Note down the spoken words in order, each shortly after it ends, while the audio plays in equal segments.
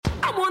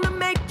I wanna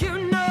make you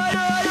naughty.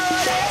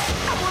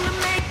 I wanna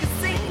make you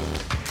sing.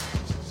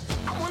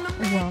 I wanna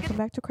make Welcome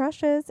back to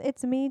Crushes.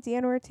 It's me,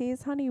 Deanna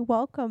Ortiz. Honey,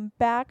 welcome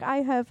back.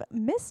 I have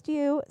missed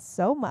you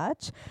so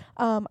much.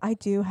 I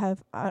do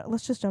have,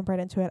 let's just jump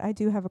right into it. I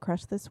do have a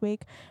crush this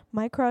week.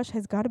 My crush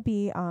has got to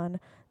be on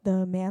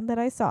the man that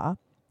I saw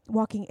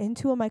walking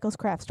into a Michael's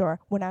craft store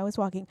when I was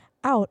walking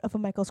out of a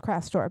Michael's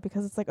craft store,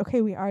 because it's like,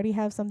 okay, we already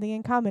have something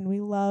in common. We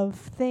love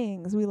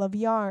things. We love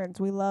yarns.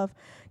 We love,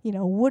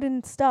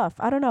 wooden stuff.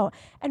 I don't know.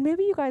 And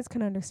maybe you guys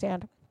can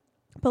understand.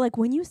 But like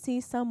when you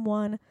see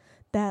someone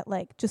that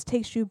like just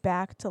takes you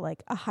back to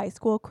like a high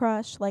school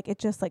crush, like it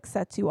just like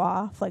sets you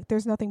off. Like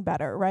there's nothing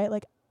better, right?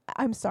 Like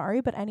I'm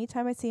sorry, but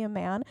anytime I see a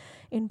man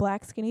in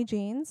black skinny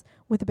jeans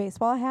with a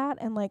baseball hat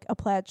and like a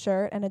plaid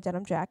shirt and a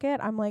denim jacket,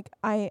 I'm like,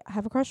 I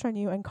have a crush on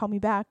you and call me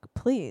back,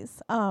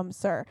 please.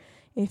 Sir,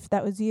 if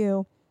that was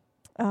you,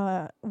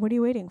 what are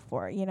you waiting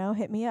for?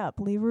 Hit me up,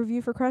 leave a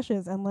review for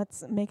Crushes, and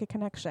let's make a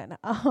connection.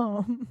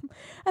 And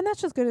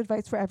that's just good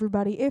advice for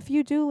everybody. If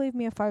you do leave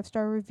me a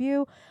 5-star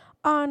review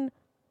on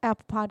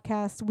Apple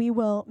Podcasts, we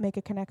will make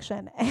a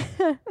connection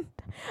and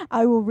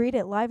I will read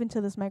it live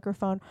into this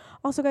microphone.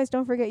 Also, guys,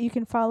 don't forget you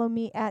can follow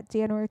me at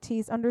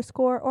DanOrtiz_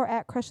 or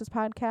at Crushes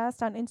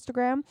Podcast on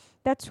Instagram.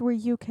 That's where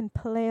you can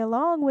play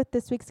along with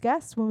this week's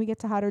guest when we get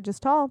to Hot or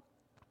Just Tall.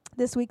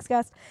 This week's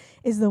guest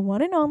is the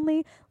one and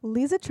only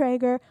Liza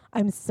Treyger.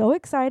 I'm so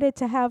excited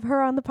to have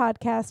her on the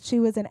podcast. She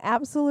was an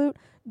absolute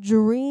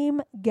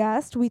dream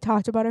guest. We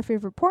talked about our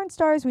favorite porn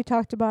stars. We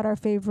talked about our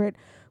favorite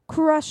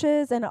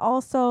crushes, and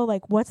also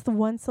like what's the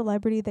one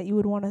celebrity that you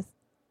would want to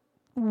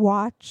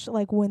watch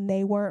like when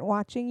they weren't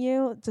watching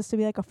you, just to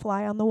be like a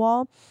fly on the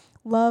wall.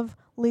 Love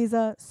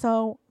Liza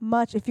so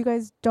much. If you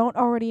guys don't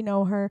already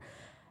know her,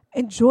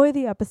 enjoy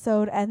the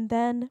episode and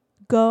then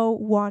go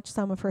watch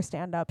some of her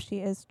stand-up. She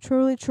is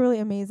truly, truly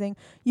amazing.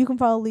 You can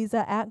follow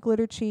Liza at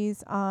Glitter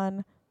Cheese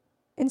on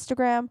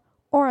Instagram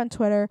or on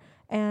Twitter,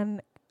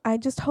 and I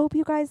just hope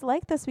you guys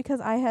like this because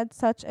I had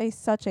such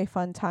a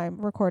fun time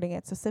recording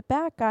it. So sit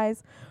back,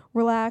 guys,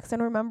 relax,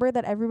 and remember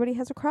that everybody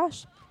has a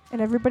crush and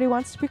everybody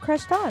wants to be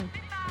crushed on.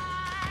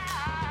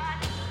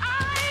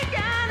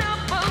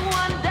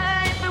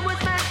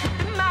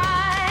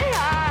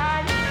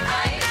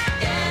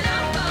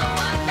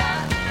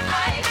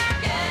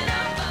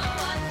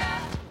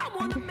 I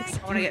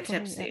want to get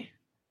tipsy.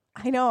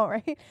 I know,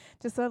 right?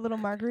 Just a little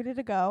margarita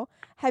to go.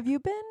 Have you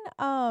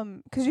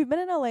been, because you've been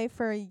in LA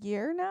for a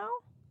year now?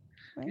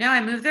 Right? No,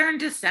 I moved there in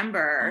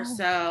December,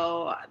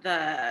 so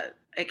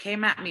it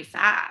came at me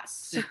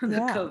fast, the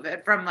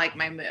COVID from like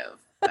my move,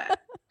 but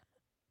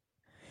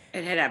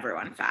it hit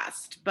everyone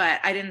fast. But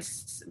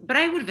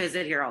I would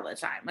visit here all the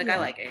time. Like I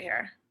like it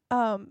here.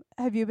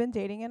 Have you been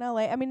dating in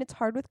LA? I mean, it's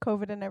hard with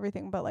COVID and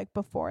everything, but like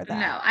before that.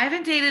 No, I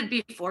haven't dated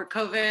before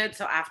COVID,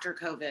 so after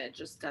COVID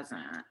just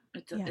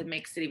it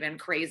makes it even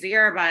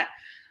crazier, but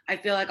I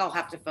feel like I'll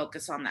have to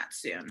focus on that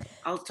soon.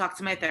 I'll talk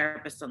to my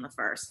therapist on the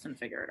 1st and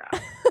figure it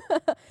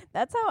out.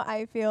 That's how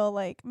I feel.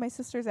 Like my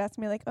sisters ask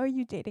me like, "Oh, are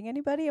you dating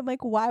anybody?" I'm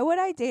like, "Why would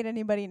I date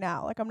anybody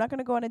now? Like I'm not going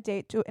to go on a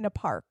date in a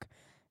park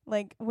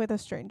like with a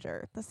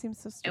stranger. That seems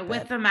so stupid." And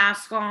with the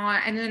mask on,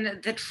 and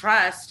then the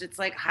trust, it's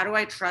like, how do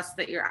I trust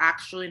that you're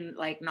actually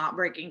like not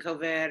breaking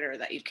COVID or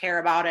that you care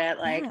about it?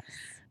 Like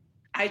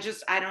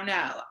yes. I don't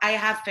know. I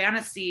have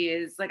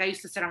fantasies. Like I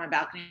used to sit on my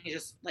balcony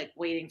just like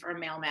waiting for a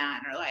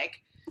mailman or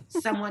like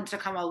someone to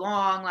come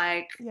along,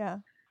 like, yeah.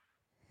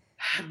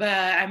 But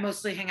I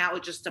mostly hang out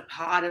with just a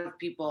pod of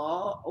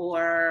people,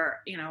 or,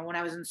 when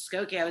I was in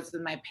Skokie, I was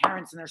with my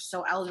parents and they're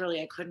so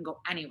elderly, I couldn't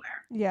go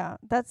anywhere. Yeah.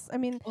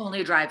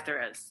 Only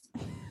drive-throughs.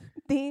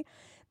 The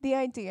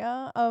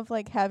idea of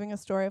like having a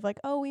story of like,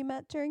 oh, we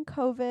met during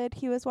COVID.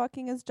 He was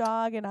walking his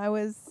dog and I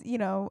was,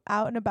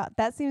 out and about.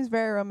 That seems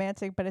very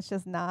romantic, but it's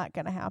just not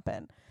going to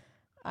happen,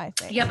 I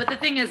think. Yeah, but the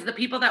thing is, the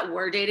people that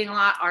were dating a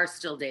lot are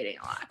still dating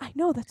a lot. I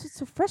know. That's what's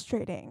so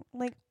frustrating.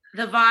 Like,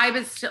 the vibe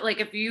is still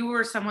like, if you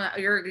were someone,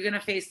 you're going to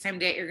FaceTime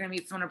date, you're going to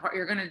meet someone apart,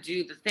 you're going to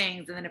do the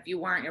things. And then if you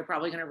weren't, you're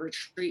probably going to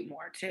retreat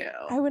more too.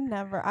 I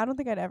don't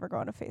think I'd ever go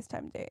on a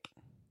FaceTime date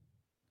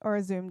or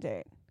a Zoom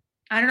date.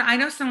 I don't know. I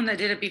know someone that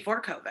did it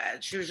before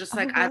COVID. She was just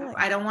like, really?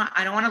 I don't want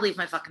to leave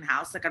my fucking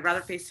house. Like, I'd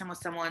rather FaceTime with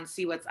someone,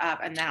 see what's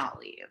up, and then I'll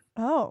leave.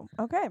 Oh,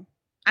 okay.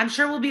 I'm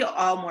sure we'll be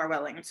all more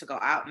willing to go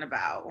out and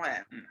about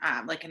when,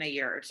 like in a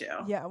year or two.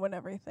 Yeah, when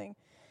everything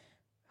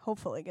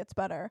hopefully gets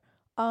better.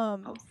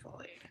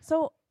 Hopefully.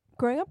 So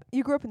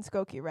you grew up in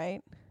Skokie,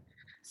 right?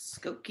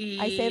 Skokie.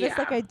 I say this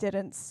like I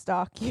didn't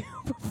stalk you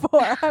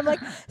before. I'm like,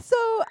 so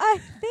I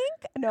think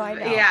I know.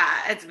 Yeah,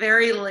 it's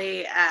very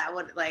late at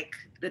like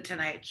the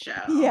Tonight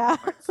Show. Yeah.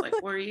 It's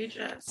like, were you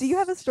just? Do you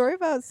have a story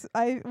about?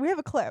 We have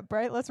a clip,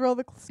 right? Let's roll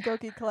the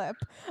Skokie clip.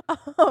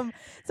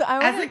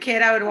 As a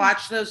kid, I would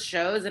watch those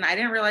shows, and I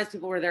didn't realize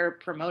people were there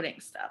promoting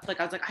stuff.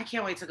 Like I was like, I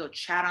can't wait to go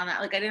chat on that.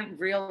 Like I didn't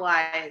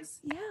realize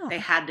they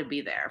had to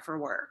be there for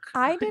work.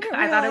 I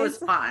thought it was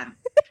fun.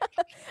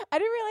 I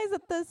didn't realize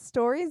that the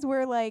stories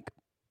were like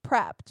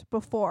prepped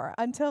before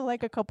until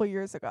like a couple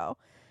years ago.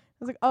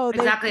 was like, oh,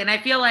 exactly. And I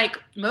feel like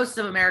most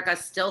of America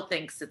still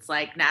thinks it's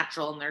like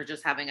natural and they're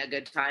just having a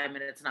good time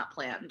and it's not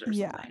planned or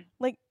something.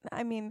 Like,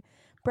 I mean,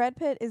 Brad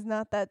Pitt is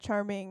not that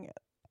charming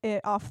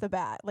off the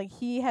bat. Like,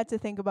 he had to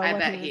think about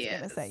what he was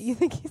going to say. You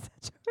think he's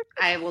that charming?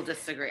 I will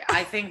disagree.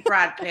 I think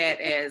Brad Pitt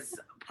is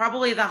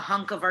probably the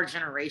hunk of our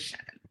generation.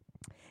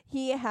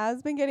 He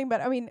has been getting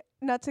better. I mean,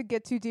 not to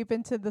get too deep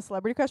into the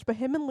celebrity crush, but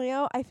him and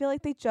Leo, I feel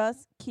like they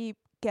just keep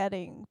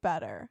getting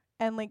better.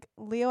 And, like,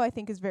 Leo, I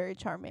think, is very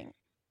charming.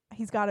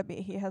 He's got to be.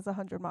 He has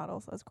 100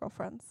 models as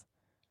girlfriends.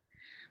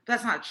 But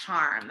that's not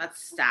charm.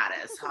 That's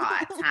status,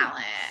 hot,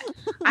 talent.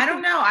 I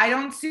don't know. I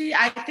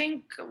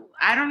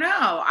don't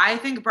know. I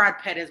think Brad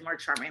Pitt is more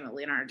charming than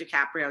Leonardo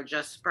DiCaprio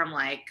just from,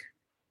 like,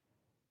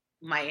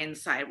 my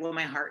inside, what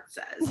my heart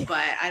says.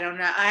 But I don't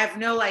know. I have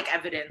no, like,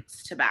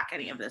 evidence to back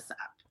any of this up.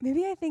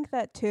 Maybe I think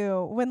that,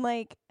 too. When,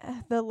 like,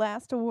 the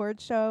last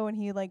award show and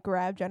he, like,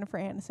 grabbed Jennifer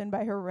Aniston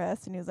by her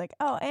wrist and he was like,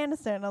 oh,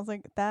 Aniston. And I was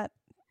like, that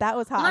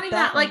was hot. Not even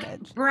that,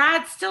 like,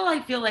 Brad still, I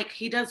feel like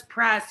he does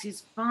press.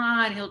 He's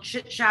fun. He'll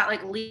chit chat.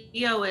 Like,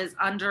 Leo is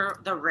under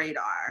the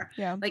radar.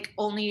 Yeah. Like,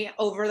 only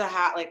over the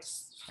hat, like,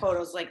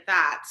 photos like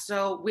that.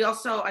 So we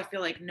also, I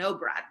feel like, know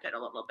Brad Pitt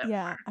a little bit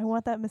more. I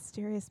want that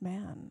mysterious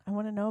man. I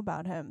want to know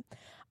about him.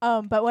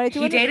 But what I do.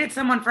 He dated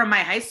someone from my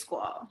high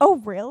school. Oh,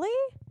 really?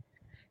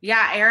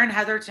 Yeah, Erin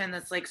Heatherton,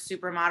 that's like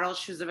supermodel.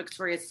 She was a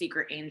Victoria's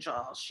Secret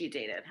angel. She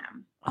dated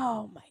him.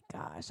 Oh, my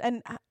gosh.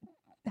 And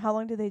how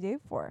long did they date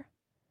for?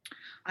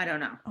 I don't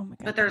know. Oh my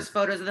god! But there's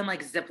photos of them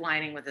like zip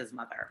lining with his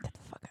mother. Get the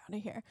fuck out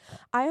of here!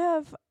 I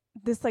have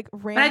this like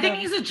random. But I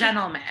think he's a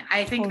gentleman.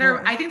 I think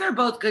they're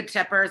both good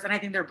tippers, and I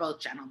think they're both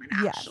gentlemen.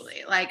 Actually,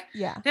 yes. Like,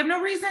 they have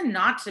no reason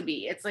not to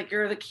be. It's like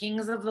you're the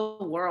kings of the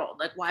world.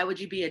 Like, why would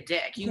you be a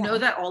dick? You know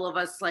that all of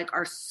us like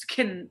are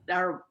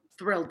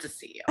thrilled to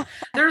see you.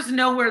 There's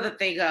nowhere that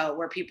they go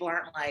where people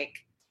aren't like,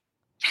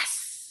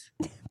 yes.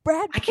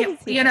 Brad, I can't,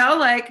 you know,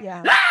 like,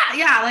 like,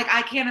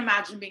 I can't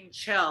imagine being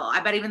chill. I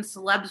bet even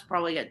celebs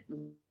probably get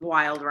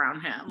wild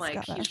around him.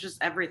 Like, he's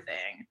just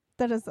everything.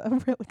 That is a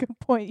really good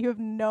point. You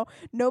have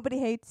nobody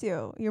hates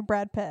you. You're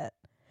Brad Pitt.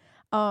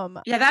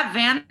 That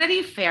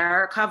Vanity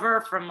Fair cover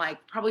from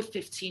like probably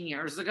 15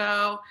 years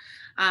ago.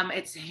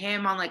 It's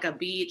him on like a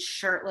beach,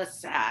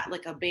 shirtless,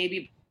 like a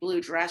baby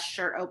blue dress,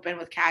 shirt open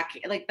with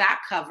khaki. Like,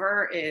 that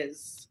cover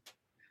is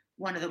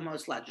one of the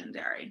most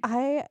legendary.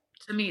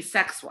 To me,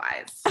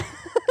 sex-wise.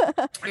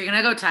 Are you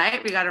gonna go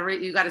type? You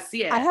gotta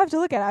see it. I have to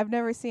look at it. I've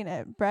never seen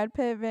it. Brad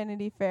Pitt,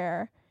 Vanity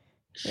Fair.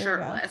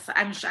 Shirtless.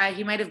 I'm sure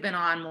he might have been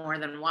on more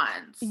than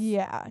once.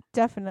 Yeah,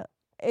 definitely.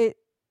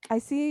 I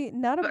see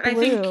not a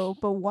blue,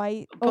 but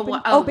white.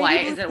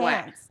 White. Is it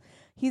white?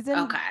 He's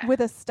in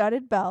with a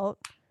studded belt,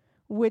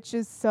 which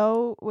is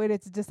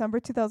it's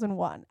December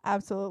 2001.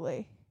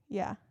 Absolutely.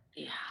 Yeah.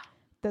 Yeah.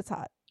 That's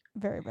hot.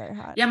 Very, very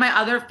hot. Yeah, my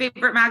other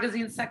favorite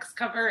magazine sex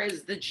cover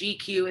is the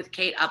GQ with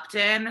Kate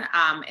Upton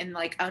in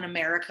like an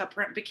America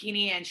print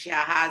bikini, and she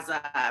has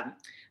a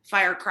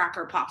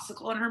firecracker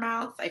popsicle in her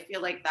mouth. I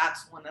feel like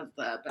that's one of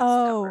the best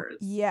covers.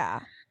 Yeah.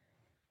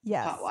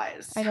 Yes.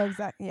 Hot-wise. I know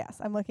exactly. Yes.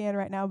 I'm looking at it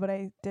right now, but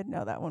I did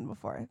know that one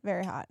before.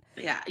 Very hot.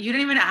 Yeah. You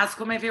didn't even ask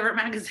what my favorite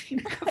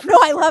magazine cover No,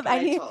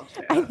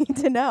 I need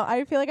to know.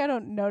 I feel like I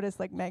don't notice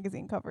like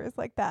magazine covers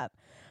like that.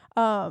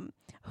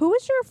 Who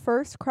was your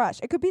first crush?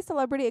 It could be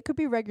celebrity. It could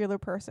be regular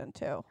person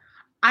too.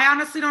 I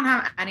honestly don't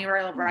have any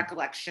real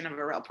recollection of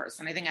a real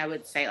person. I think I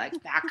would say like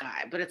that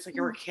guy, but it's like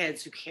you were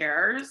kids. Who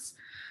cares?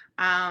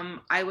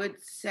 I would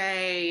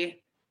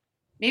say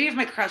maybe if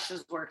my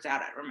crushes worked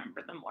out, I'd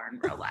remember them more in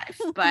real life.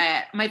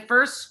 But my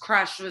first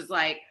crush was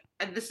like,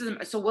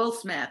 Will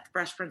Smith,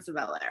 Fresh Prince of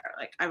Bel-Air.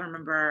 Like, I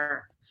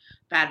remember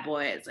Bad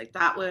Boys. Like,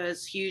 that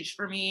was huge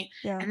for me.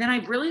 Yeah. And then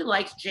I really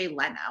liked Jay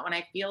Leno. And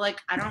I feel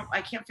like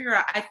I can't figure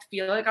out, I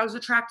feel like I was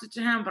attracted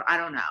to him, but I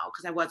don't know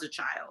because I was a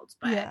child.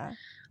 But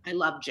I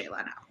love Jay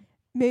Leno.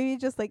 Maybe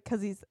just like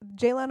because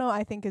Jay Leno,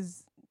 I think,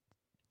 is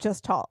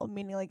just tall,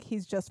 meaning like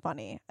he's just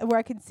funny, where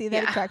I can see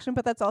that attraction.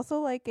 But that's also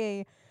like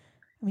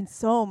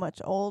so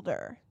much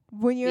older.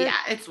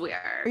 It's weird.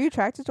 Are you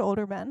attracted to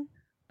older men?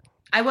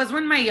 I was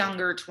in my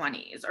younger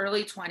 20s,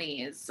 early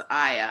 20s.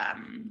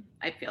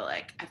 I feel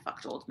like I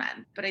fucked old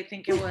men, but I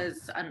think it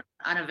was an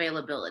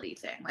unavailability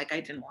thing. Like,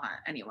 I didn't want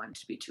anyone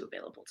to be too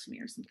available to me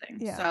or something.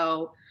 Yeah.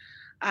 So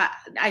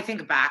I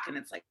think back and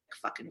it's like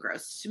fucking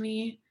gross to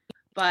me.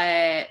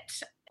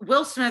 But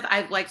Will Smith,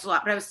 I've liked a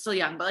lot, but I was still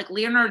young. But like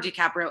Leonardo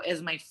DiCaprio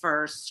is my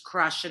first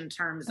crush in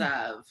terms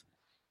of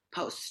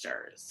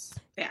posters.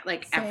 Yeah,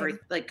 like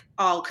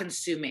all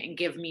consuming.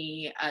 Give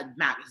me a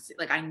magazine.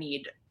 Like, I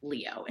need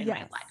Leo in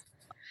my life.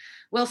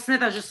 Will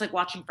Smith, I was just like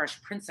watching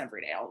Fresh Prince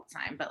every day all the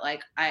time. But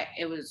like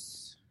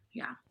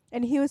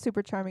and he was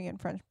super charming in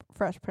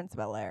Fresh Prince of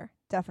Bel-Air.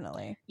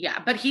 Definitely. Yeah,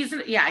 but he's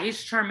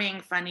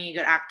charming, funny,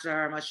 good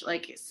actor, much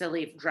like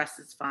silly,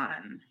 dresses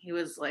fun. He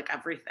was like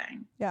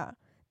everything. Yeah.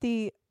 Do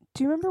you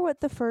remember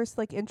what the first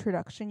like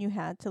introduction you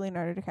had to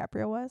Leonardo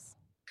DiCaprio was?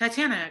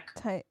 Titanic.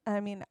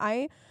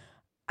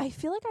 I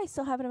feel like I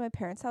still have it in my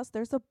parents' house.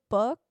 There's a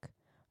book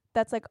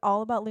that's like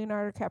all about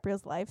Leonardo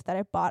DiCaprio's life that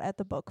I bought at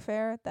the book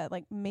fair that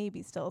like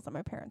maybe still is at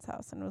my parents'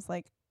 house, and it was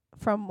like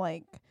from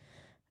like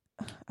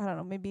I don't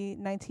know, maybe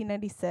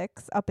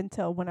 1996 up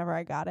until whenever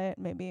I got it,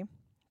 maybe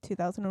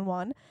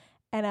 2001.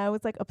 And I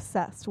was like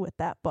obsessed with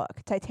that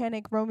book.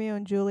 Titanic, Romeo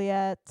and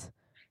Juliet.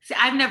 See,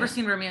 I've never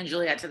seen Romeo and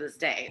Juliet to this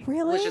day.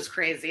 Really? Which is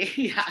crazy.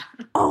 Yeah.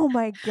 Oh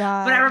my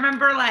God. But I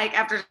remember like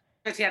after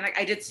Titanic,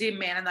 I did see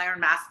Man in the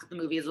Iron Mask at the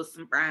movies with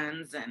some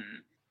friends, and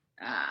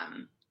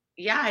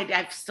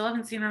I still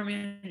haven't seen Romeo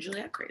and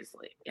Juliet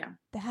crazily. Yeah.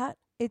 That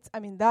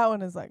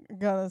one is like,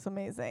 God, that's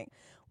amazing.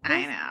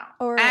 I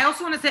know. I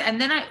also want to say, and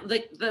then I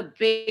like the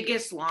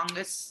biggest,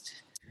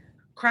 longest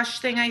crush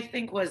thing I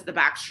think was the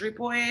Backstreet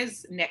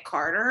Boys, Nick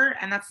Carter,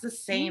 and that's the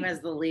same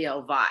as the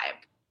Leo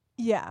vibe.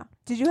 Yeah.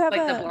 Did you have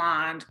like the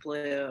blonde,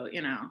 blue,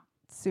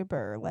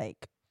 super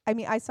like? I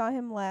mean, I saw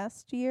him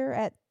last year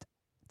at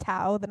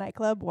Tao, the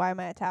nightclub. Why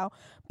am I at Tao?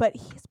 But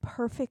he has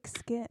perfect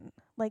skin.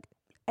 Like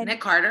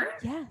Nick Carter.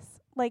 Yes.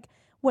 Like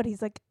what?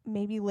 He's like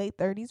maybe late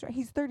 30s. Right?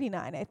 He's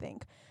 39, I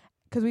think.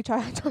 Because I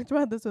talked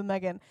about this with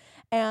Megan,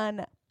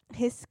 and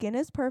his skin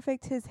is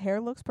perfect. His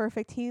hair looks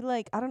perfect. He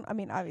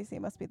obviously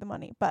it must be the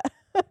money, but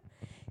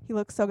he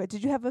looks so good.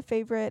 Did you have a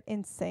favorite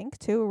in sync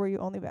too, or were you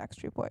only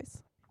Backstreet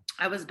Boys?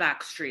 I was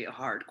Backstreet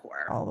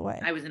hardcore. All the way.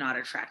 I was not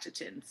attracted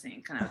to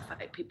NSYNC, and I would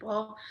fight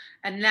people.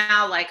 And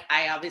now, like,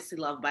 I obviously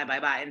love Bye Bye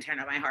Bye and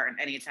Tearing Up My Heart. And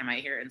anytime I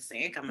hear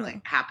NSYNC, I'm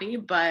like happy,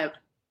 but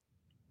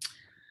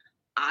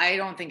I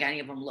don't think any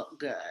of them look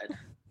good.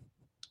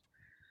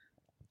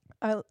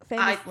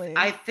 Famously.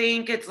 I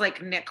think it's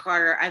like Nick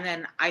Carter, and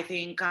then I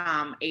think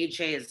AJ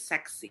is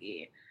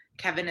sexy.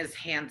 Kevin is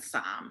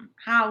handsome.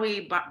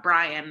 Howie,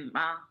 Brian,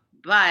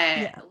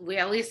 but we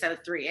at least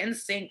have 3 in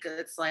sync.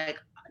 It's like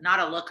not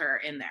a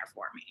looker in there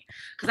for me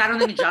because I don't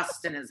think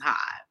Justin is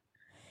hot.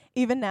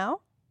 Even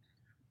now?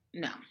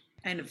 No,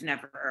 I've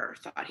never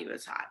thought he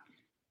was hot.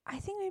 I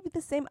think maybe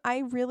the same. I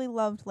really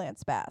loved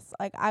Lance Bass.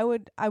 Like I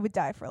would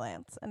die for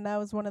Lance, and that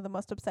was one of the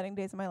most upsetting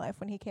days of my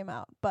life when he came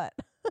out. But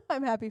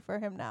I'm happy for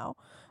him now.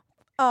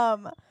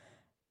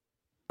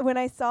 When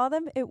I saw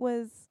them, it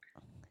was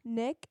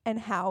Nick and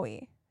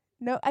Howie.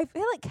 No, I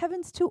feel like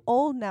Kevin's too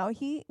old now.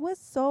 He was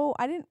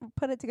I didn't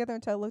put it together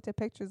until I looked at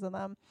pictures of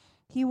them.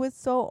 He was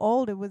so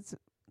old. It was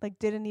like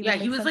didn't even. Yeah,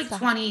 he was like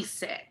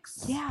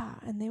 26. Yeah,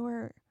 and they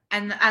were.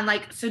 And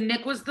like, so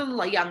Nick was the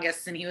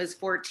youngest, and he was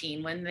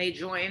 14 when they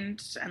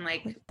joined, and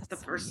like the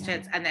first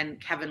hits, and then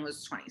Kevin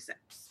was 26.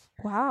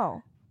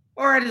 Wow.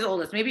 Or at his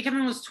oldest. Maybe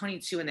Kevin was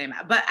 22 when they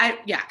met. But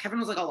Kevin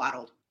was like a lot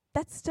older.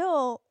 That's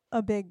still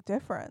a big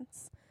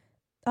difference.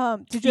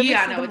 Did you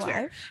ever see them it's live?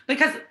 weird.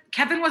 Because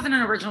Kevin wasn't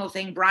an original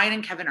thing. Brian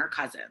and Kevin are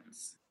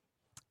cousins.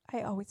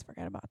 I always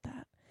forget about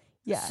that.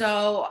 Yeah.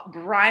 So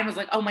Brian was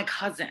like, "Oh, my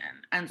cousin,"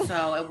 and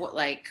so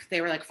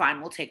they were like, "Fine,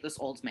 we'll take this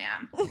old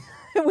man.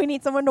 We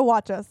need someone to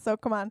watch us. So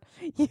come on,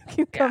 you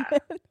can come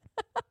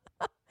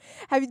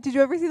in." Did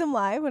you ever see them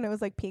live when it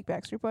was like peak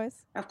Backstreet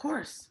Boys? Of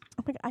course.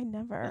 Oh my God, I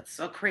never. That's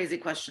a crazy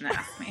question to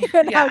ask me.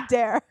 How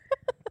dare?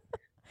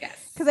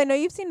 Yes. Because I know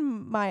you've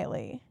seen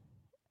Miley.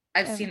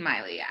 I've seen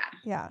Miley. Yeah.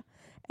 Yeah,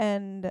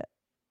 and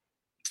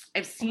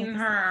I've seen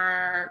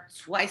her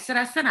twice at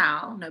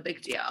SNL. No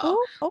big deal.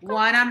 Ooh, okay.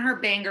 One on her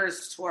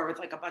Bangers tour with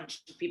like a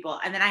bunch of people.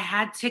 And then I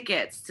had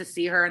tickets to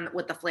see her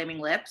with the Flaming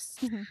Lips,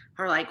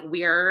 her like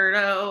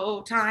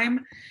weirdo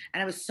time.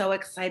 And I was so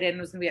excited. And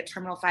it was going to be at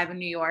Terminal 5 in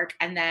New York.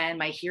 And then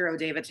my hero,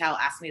 Dave Attell,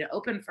 asked me to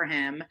open for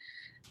him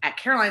at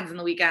Caroline's in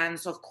the weekend.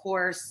 So of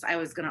course I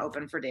was going to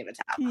open for Dave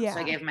Attell. Yeah. So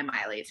I gave my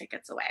Miley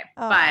tickets away.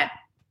 But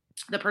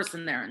the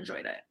person there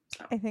enjoyed it.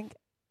 So. I think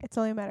it's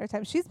only a matter of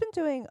time. She's been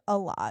doing a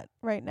lot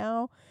right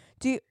now.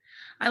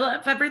 I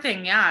love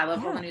everything. Yeah, I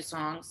love all the new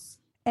songs.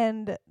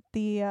 And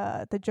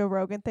the Joe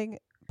Rogan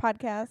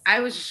podcast. I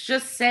was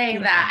just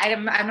saying that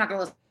I'm not going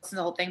to listen to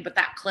the whole thing, but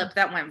that clip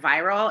that went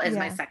viral is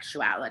my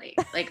sexuality.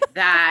 Like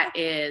that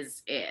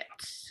is it.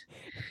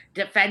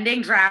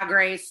 Defending Drag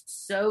Race,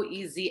 so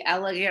easy,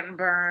 elegant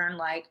burn.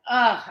 Like,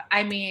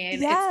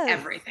 it's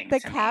everything. The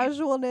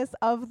casualness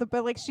of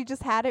but like she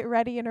just had it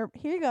ready in her.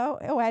 Here you go.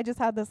 Oh, I just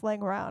had this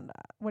laying around.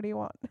 What do you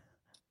want?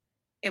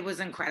 It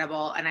was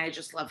incredible, and I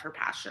just love her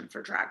passion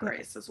for Drag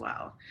Race as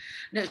well.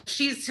 No,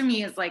 she's to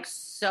me is like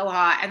so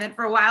hot. And then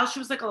for a while, she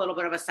was like a little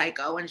bit of a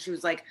psycho, and she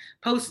was like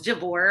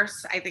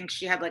post-divorce. I think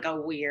she had like a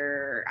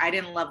weird. I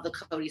didn't love the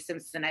Cody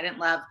Simpson. I didn't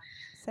love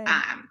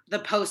the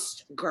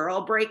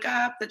post-girl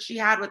breakup that she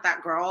had with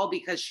that girl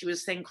because she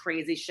was saying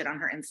crazy shit on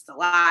her Insta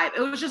Live.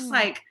 It was just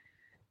like.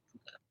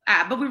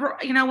 But we were,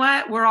 you know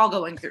what? We're all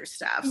going through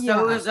stuff, so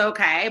it was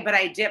okay. But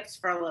I dipped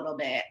for a little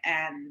bit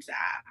and.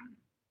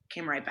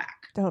 Came right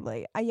back.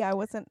 Totally. I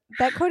wasn't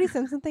that Cody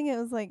Simpson thing.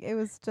 It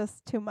was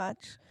just too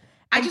much.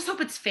 I just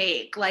hope it's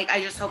fake. Like, I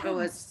just hope it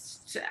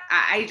was.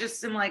 I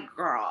just am like,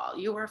 girl,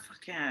 you are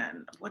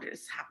fucking. What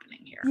is happening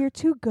here? You're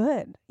too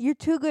good. You're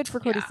too good for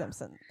Cody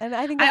Simpson. And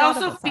I think I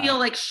also feel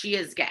like she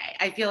is gay.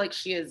 I feel like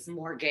she is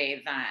more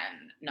gay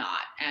than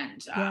not.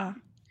 And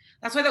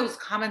that's why those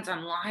comments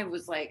on live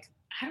was like,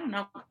 I don't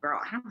know, girl.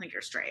 I don't think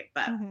you're straight,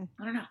 but I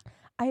don't know.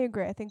 I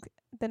agree. I think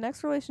the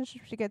next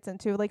relationship she gets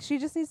into, like, she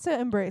just needs to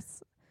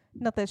embrace,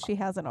 not that she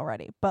hasn't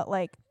already, but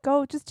like,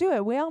 go, just do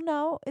it. We all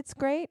know it's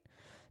great.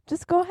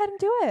 Just go ahead and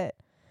do it.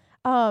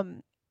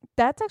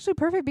 That's actually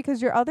perfect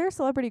because your other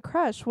celebrity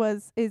crush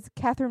is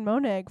Katherine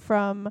Moennig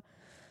from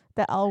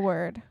the L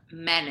Word.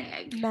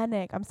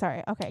 Moennig. I'm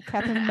sorry. Okay,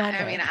 Katherine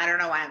Moennig. I mean, I don't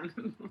know why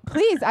I'm.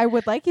 Please, I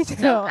would like you to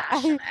so know.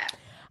 passionate.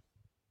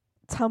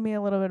 Tell me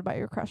a little bit about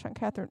your crush on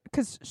Katherine,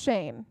 because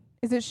Shane.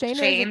 Is it Shane or is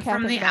Shane it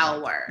from Katherine the Moennig?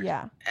 L Word.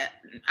 Yeah.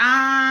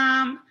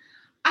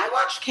 I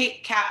watched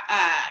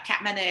Kat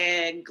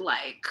Moennig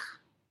like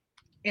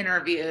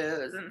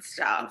interviews and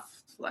stuff,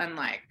 and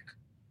like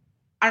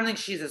I don't think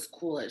she's as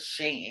cool as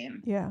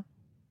Shane. Yeah.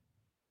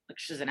 Like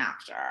she's an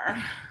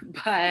actor,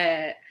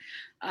 but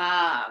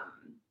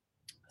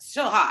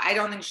still hot. I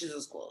don't think she's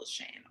as cool as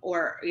Shane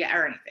or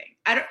anything.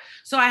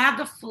 So I had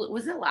the flu.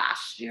 Was it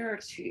last year or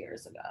 2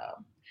 years ago?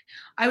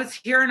 I was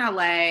here in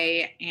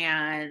LA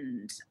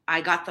and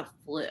I got the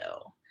flu.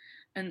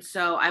 And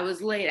so I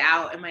was laid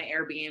out in my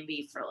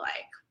Airbnb for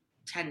like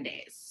 10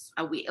 days,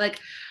 a week. Like,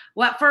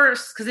 well, at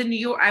first, because in New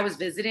York, I was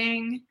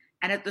visiting,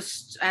 and at the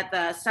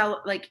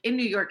cell, like in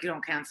New York, you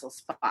don't cancel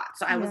spots.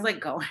 So I was like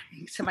going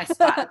to my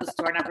spot at the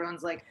store, and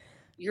everyone's like,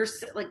 "You're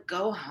like,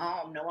 go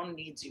home. No one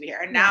needs you here."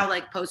 And now,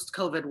 like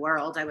post-COVID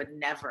world, I would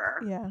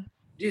never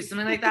do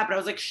something like that. But I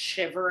was like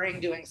shivering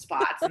doing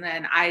spots, and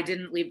then I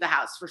didn't leave the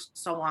house for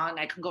so long.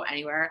 I couldn't go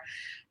anywhere,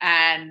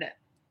 and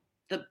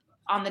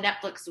on the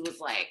Netflix, it was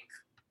like,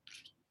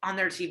 on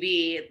their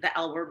TV, the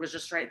L Word was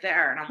just right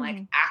there. And I'm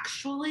like,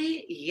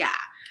 actually, yeah.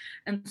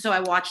 And so I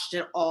watched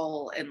it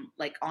all in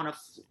like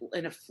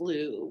in a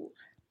flu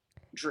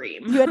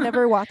dream. You had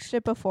never watched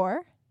it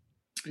before?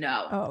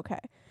 No. Oh, okay.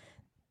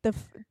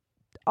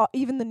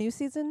 Even the new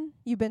season,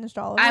 you binged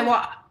all of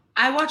it?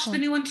 I watched the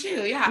new one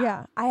too. Yeah.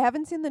 Yeah. I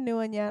haven't seen the new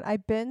one yet. I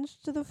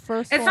binged the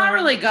first one. It's not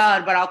really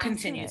good, but I'll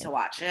continue to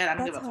watch it. I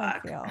don't give a That's how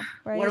fuck. I feel,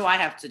 right? What do I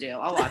have to do?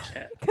 I'll watch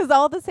it. Because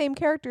all the same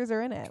characters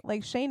are in it.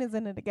 Like Shane is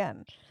in it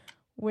again.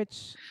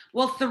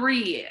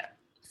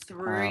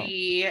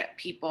 Three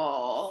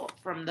people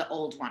from the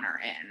old one are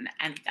in,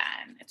 and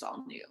then it's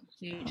all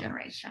new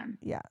generation.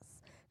 Yes,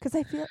 because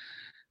I feel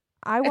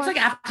it's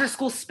like After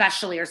School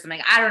Specially or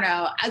something. I don't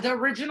know. The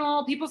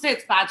original, people say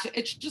it's bad.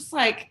 It's just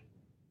like,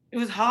 it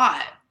was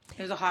hot.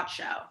 It was a hot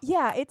show.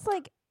 Yeah, it's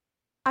like,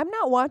 I'm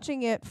not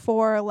watching it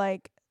for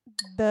like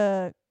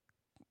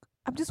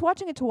I'm just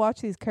watching it to watch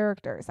these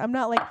characters. I'm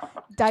not like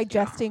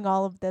digesting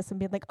all of this and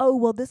being like, oh,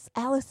 well, this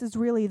Alice is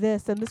really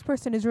this and this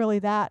person is really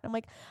that. I'm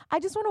like, I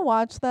just want to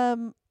watch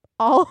them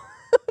all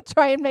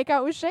try and make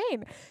out with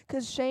Shane,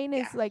 because Shane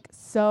is like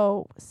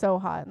so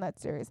hot in that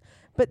series.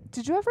 But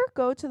did you ever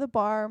go to the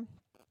bar,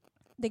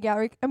 the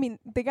Gallery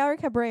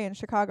Cabaret in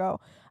Chicago?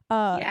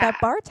 That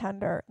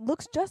bartender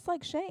looks just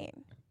like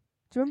Shane.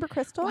 Do you remember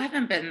Crystal? I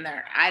haven't been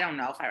there. I don't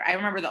know if I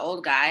remember the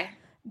old guy.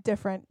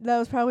 Different. That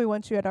was probably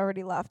once you had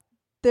already left.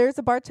 There's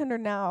a bartender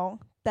now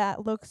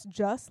that looks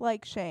just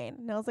like Shane.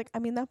 And I was like, I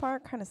mean, that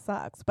bar kind of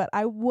sucks, but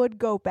I would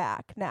go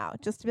back now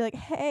just to be like,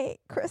 hey,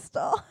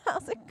 Crystal,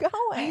 how's it going?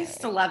 I used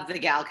to love the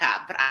Gal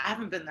Cap, but I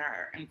haven't been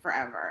there in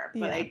forever.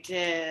 But I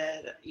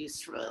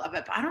used to really love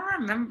it. But I don't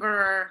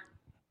remember.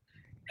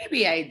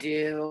 Maybe I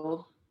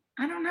do.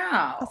 I don't know.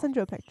 I'll send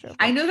you a picture.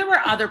 I knew there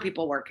were other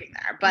people working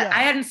there, but I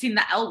hadn't seen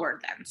the L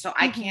Word then. So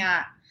I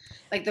can't,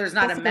 like, there's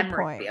not a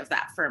memory of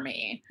that for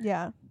me.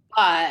 Yeah.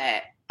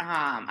 But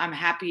I'm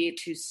happy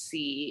to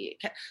see.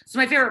 So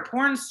my favorite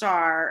porn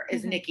star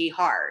is Nikki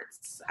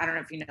Hartz. I don't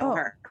know if you know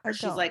her.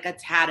 She's like a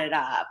tatted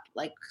up,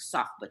 like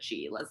soft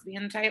butchy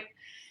lesbian type,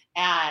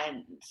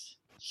 and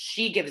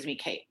she gives me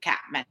Kate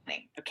Moennig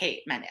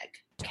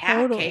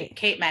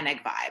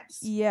vibes.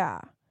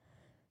 Yeah,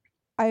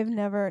 I've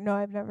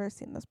never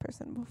seen this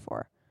person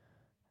before.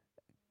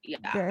 Yeah,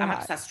 I'm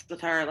obsessed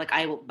with her. Like,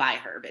 I will buy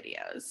her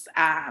videos.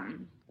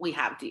 We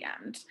have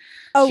DM'd.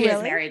 She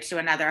is married to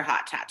another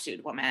hot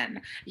tattooed woman.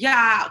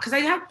 Yeah, because I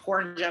have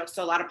porn jokes,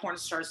 so a lot of porn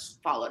stars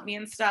followed me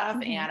and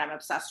stuff, and I'm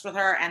obsessed with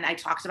her. And I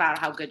talked about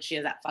how good she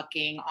is at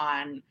fucking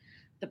on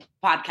the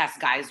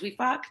podcast Guys We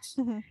Fucked,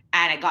 and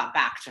it got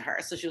back to her.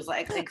 So she was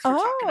like, thanks for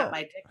talking about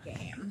my dick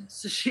game.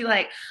 So she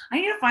like,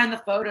 I need to find the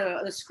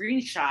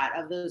screenshot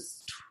of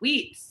those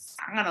tweets.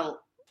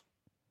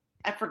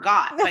 I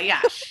forgot, but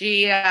yeah,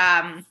 she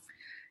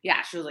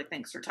was like,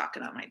 thanks for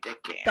talking about my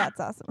dick game. That's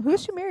awesome. Who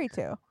is she married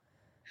to?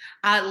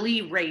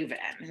 Lee Raven,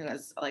 who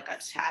is like a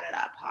tatted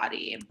up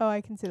hottie. Oh, I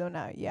can see them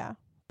now. Yeah,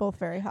 both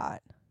very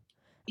hot.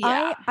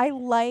 Yeah,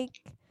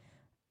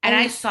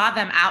 I saw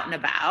them out and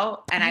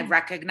about, and I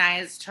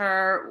recognized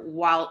her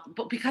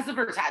but because of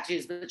her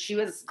tattoos, but she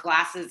was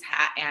glasses,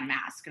 hat, and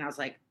mask, and I was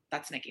like,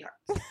 that's Nikki Hart.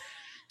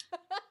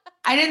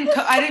 I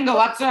didn't go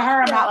up to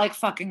her. I'm not like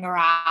fucking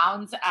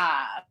around.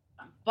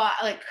 But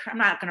like, I'm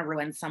not gonna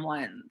ruin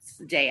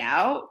someone's day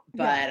out.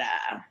 But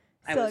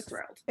I was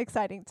thrilled.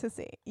 Exciting to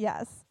see.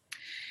 Yes.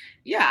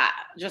 Yeah,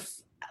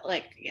 just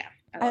like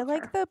I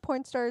like the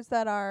porn stars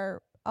that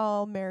are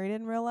all married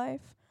in real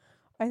life.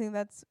 I think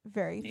that's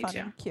very fun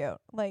and cute.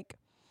 Like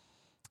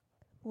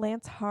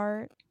Lance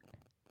Hart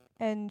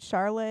and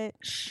Charlotte.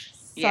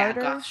 Yeah,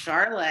 Sarter. Goth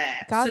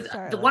Charlotte. Goth So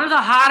Charlotte. one of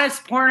the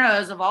hottest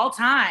pornos of all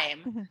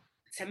time Mhm.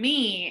 to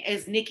me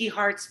is Nikki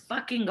Hart's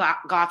fucking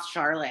Goth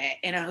Charlotte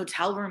in a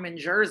hotel room in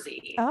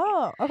Jersey.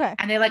 Oh, okay.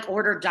 And they like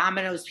order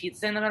Domino's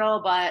pizza in the middle,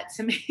 but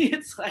to me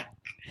it's like,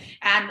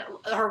 and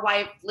her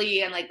wife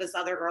Lee and like this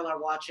other girl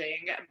are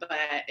watching, but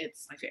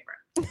it's my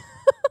favorite.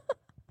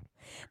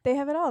 They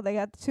have it all. They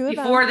got the two of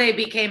them. Before they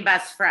became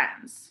best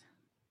friends.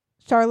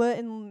 Charlotte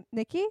and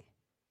Nikki?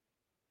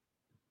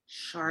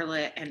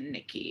 Charlotte and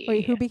Nikki.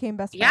 Wait, who became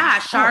best friends? Yeah,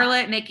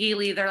 Charlotte, Nikki,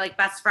 Lee, they're like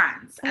best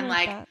friends. I And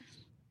like like that.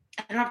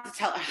 I don't have to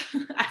tell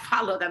I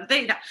follow them.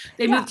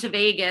 They moved to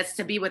Vegas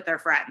to be with their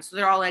friends. So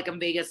they're all like in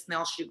Vegas and they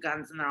all shoot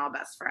guns and they're all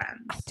best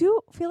friends. I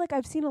do feel like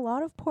I've seen a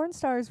lot of porn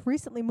stars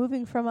recently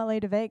moving from LA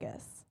to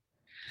Vegas.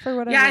 For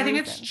whatever Yeah, I think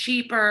reason. it's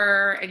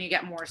cheaper and you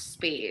get more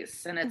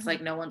space and it's Mhm.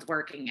 like no one's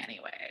working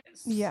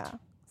anyways. Yeah.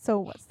 So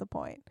what's the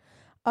point?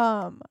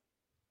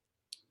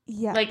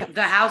 Yeah. Like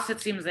the house it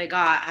seems they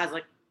got has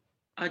like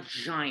a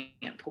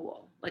giant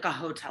pool, like a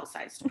hotel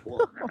sized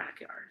pool in their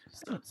backyard.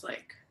 So it's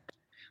like,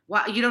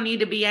 well, you don't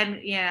need to be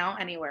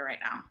anywhere right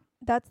now.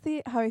 That's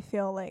how I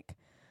feel like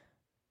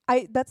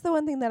that's the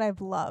one thing that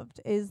I've loved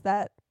is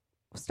that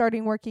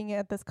starting working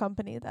at this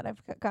company that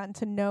I've gotten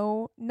to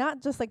know,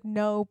 not just like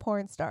know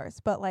porn stars,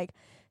 but like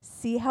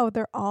see how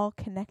they're all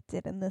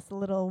connected in this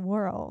little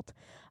world.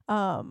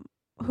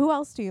 Who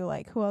else do you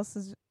like? Who else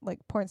is like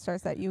porn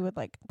stars that you would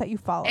like that you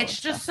follow? It's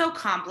just so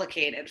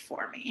complicated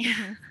for me.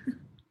 Mm-hmm.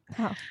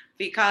 How?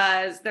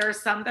 Because there are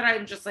some that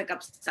I'm just like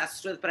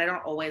obsessed with, but I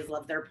don't always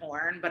love their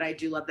porn, but I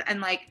do love them.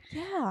 And like,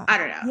 Yeah. I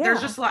don't know. Yeah.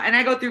 There's just a lot, and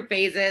I go through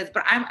phases,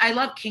 but I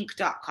love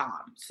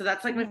kink.com. So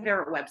that's like my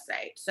favorite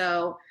website.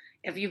 So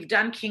if you've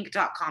done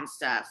kink.com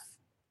stuff,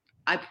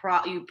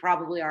 you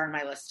probably are on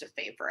my list of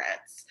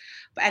favorites.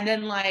 And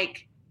then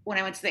like when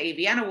I went to the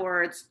AVN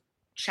Awards,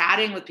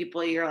 chatting with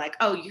people, you're like,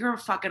 oh, you're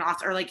fucking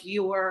awesome. Or like,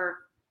 you're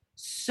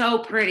so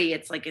pretty.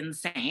 It's like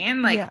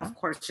insane. Like, of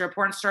course you're a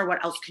porn star.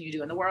 What else can you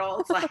do in the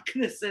world? Like,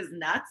 this is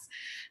nuts.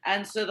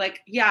 And so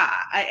like, yeah,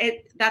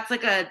 that's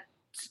like a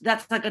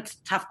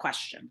tough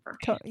question for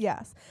me.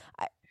 Yes.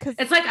 Cause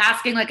it's like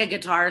asking like a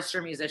guitarist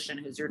or musician,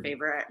 who's your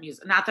favorite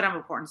music? Not that I'm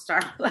a porn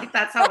star. Like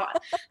that's how,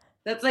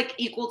 that's like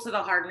equal to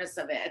the hardness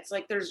of it. It's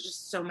like, there's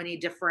just so many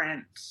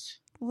different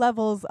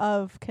levels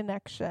of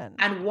connection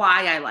and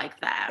why I like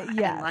them.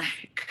 Yeah. And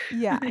like,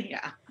 yeah.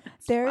 Yeah.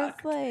 There's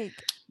like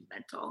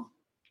mental.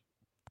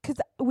 Because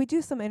we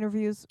do some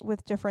interviews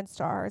with different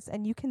stars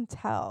and you can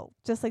tell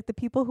just like the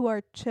people who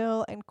are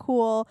chill and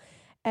cool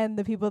and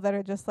the people that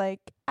are just like,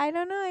 I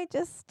don't know,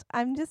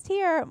 I'm just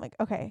here. I'm like,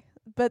 okay.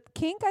 But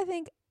kink, I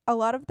think a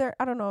lot of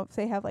I don't know if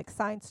they have like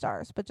signed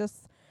stars, but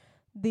just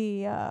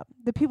the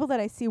people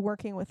that I see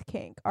working with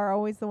kink are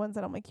always the ones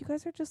that I'm like, you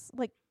guys are just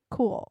like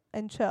cool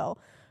and chill.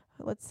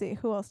 Let's see,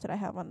 who else did I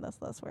have on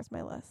this list? Where's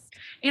my list?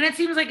 And it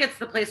seems like it's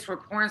the place where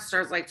porn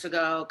stars like to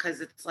go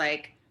because it's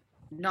like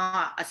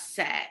not a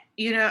set,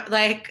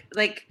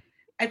 like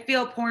I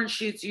feel porn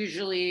shoots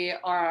usually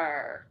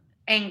are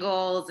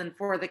angles and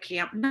for the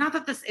camp. Not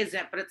that this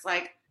isn't, but it's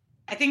like,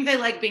 I think they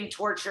like being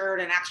tortured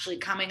and actually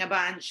coming a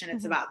bunch and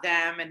it's about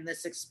them and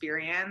this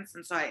experience.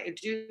 And so I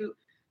do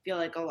feel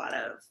like a lot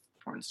of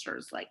porn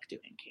stars like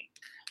doing kink.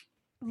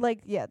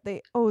 Like, yeah,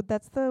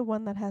 that's the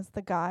one that has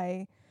the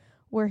guy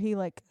where he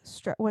like,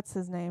 what's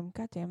his name?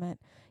 God damn it.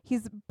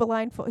 He's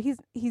blindfold.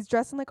 He's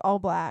dressed in like all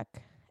black.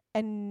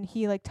 And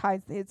he like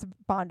ties, it's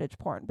bondage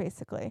porn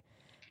basically.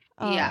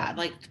 Yeah,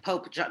 like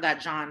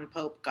that John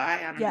Pope guy.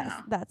 I don't know.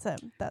 Yes, that's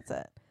him. That's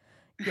it.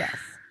 Yes.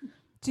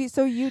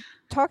 So you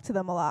talk to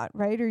them a lot,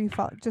 right? Or you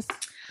follow just?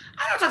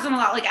 I don't talk to them a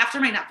lot. Like after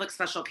my Netflix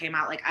special came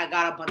out, like I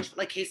got a bunch.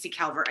 Like Casey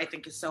Calvert, I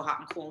think is so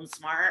hot and cool and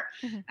smart,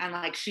 and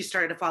like she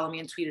started to follow me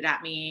and tweeted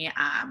at me.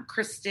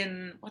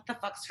 Kristen, what the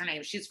fuck's her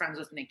name? She's friends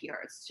with Nikki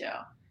Hartz too.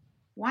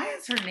 Why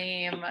is her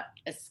name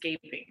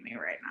escaping me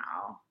right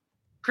now?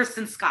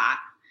 Kristen Scott.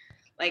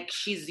 Like,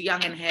 she's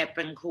young and hip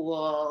and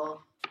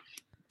cool.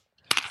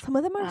 Some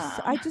of them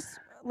are, I just,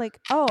 like,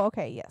 oh,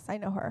 okay, yes, I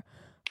know her.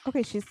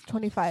 Okay, she's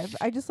 25.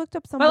 I just looked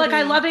up somebody. But, like,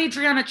 I love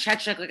Adriana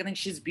Chechik. Like, I think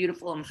she's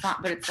beautiful and fun.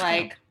 But it's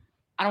like,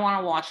 I don't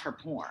want to watch her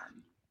porn.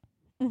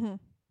 Mm-hmm.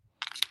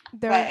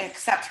 But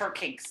except her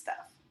kink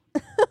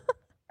stuff.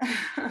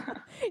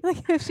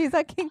 Like, if she's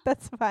at kink,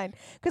 that's fine.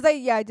 Because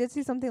I did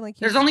see something like...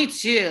 There's only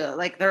two.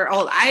 Like, they're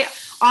old.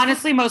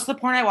 Honestly, most of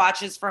the porn I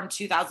watch is from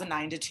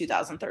 2009 to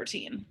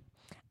 2013.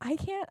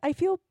 I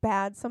feel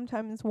bad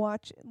sometimes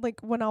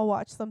when I'll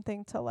watch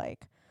something to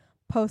like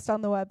post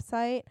on the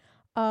website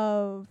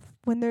of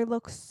when they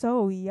look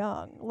so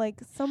young.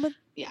 Like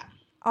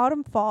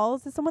Autumn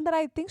Falls is someone that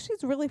I think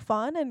she's really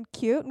fun and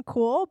cute and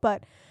cool,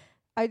 but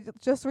I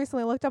just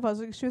recently looked up. I was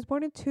like, she was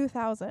born in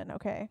 2000.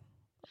 Okay.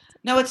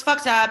 No, it's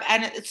fucked up.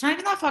 And it's not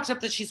even that fucked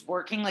up that she's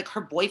working. Like her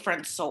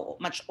boyfriend's so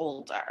much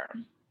older.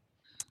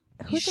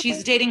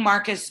 She's dating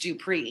Marcus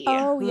Dupree.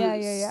 Oh,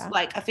 yeah.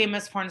 Like a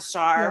famous porn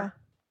star. Yeah.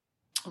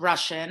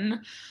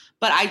 Russian,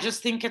 but I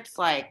just think it's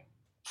like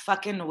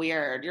fucking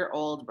weird. You're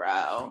old,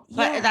 bro.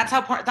 But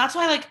that's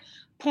why like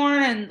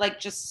porn and like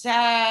just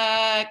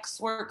sex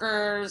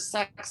workers,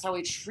 sex, how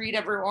we treat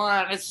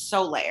everyone is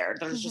so layered.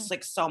 There's just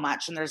like so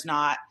much, and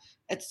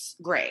it's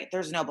gray.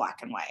 There's no black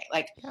and white.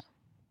 Like,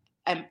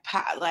 and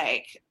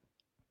like,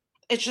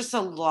 it's just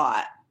a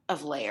lot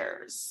of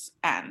layers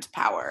and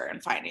power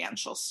and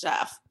financial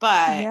stuff.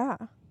 But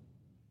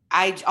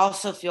I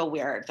also feel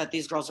weird that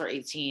these girls are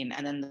 18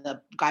 and then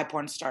the guy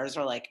porn stars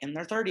are like in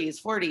their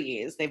 30s,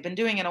 40s. They've been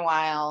doing it a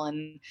while,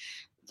 and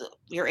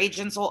your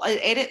agent's old.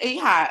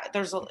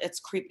 It's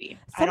creepy.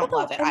 I don't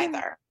love it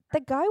either. The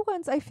guy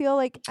ones, I feel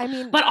like, I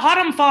mean, but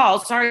Autumn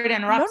Falls, sorry to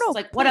interrupt. No, it's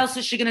like, what else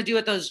is she gonna do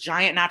with those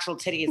giant natural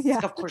titties? Yeah.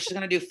 Of course, she's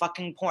gonna do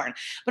fucking porn.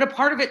 But a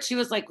part of it too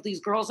is like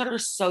these girls that are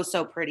so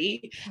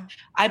pretty.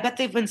 I bet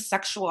they've been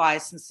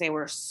sexualized since they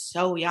were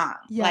so young.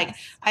 Yes. Like,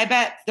 I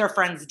bet their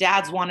friends'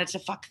 dads wanted to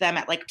fuck them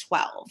at like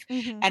 12,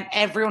 and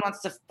everyone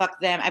wants to fuck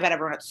them. I bet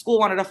everyone at school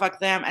wanted to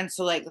fuck them, and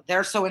so like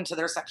they're so into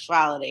their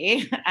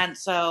sexuality, and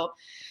so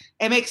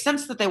it makes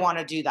sense that they want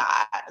to do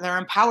that. They're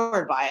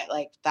empowered by it.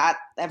 Like that,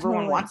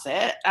 everyone wants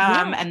it.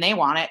 And they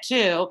want it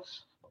too.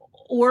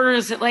 Or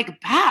is it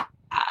like bad?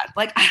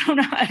 Like, I don't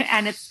know.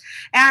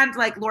 And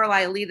like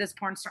Lorelai Lee, this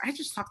porn star, I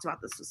just talked about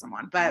this with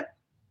someone, but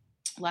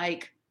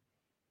like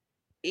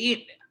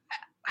she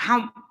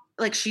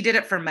did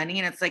it for money,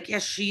 and it's like, yeah,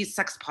 she's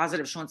sex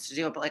positive. She wants to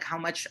do it. But like, how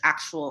much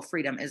actual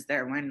freedom is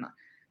there when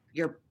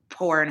you're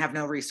poor and have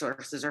no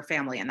resources or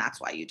family, and that's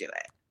why you do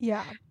it?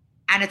 Yeah.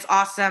 And it's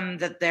awesome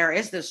that there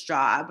is this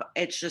job.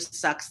 It just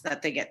sucks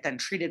that they get then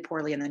treated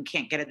poorly and then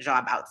can't get a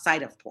job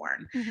outside of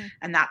porn.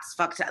 And that's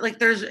fucked up. Like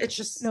there's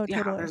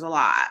a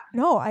lot.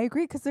 No, I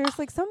agree. Cause there's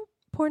like some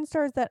porn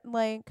stars that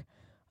like,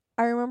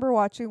 I remember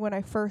watching when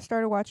I first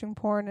started watching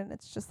porn, and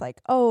it's just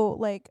like, oh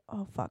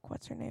fuck,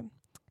 what's her name?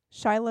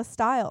 Shyla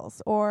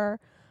Stiles or,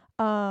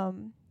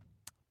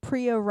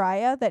 Priya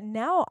Raya, that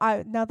now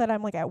that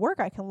I'm like at work,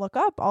 I can look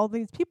up all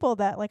these people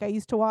that like I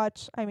used to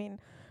watch. I mean,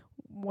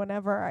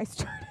 whenever I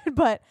started,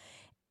 but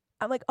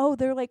I'm like, oh,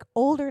 they're like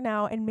older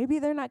now, and maybe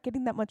they're not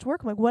getting that much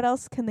work. I'm like, what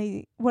else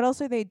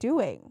are they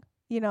doing?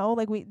 You know,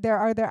 like there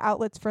are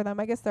outlets for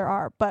them. I guess there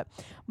are, but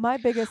my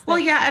biggest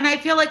thing, and I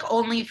feel like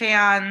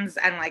OnlyFans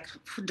and like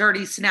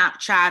dirty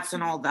Snapchats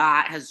and all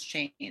that has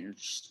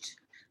changed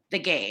the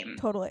game.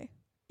 Totally.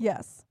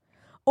 Yes.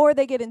 Or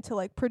they get into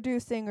like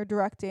producing or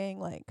directing,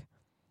 like,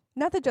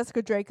 not that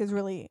Jessica Drake is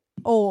really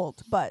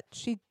old, but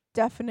she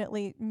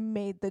definitely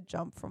made the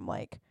jump from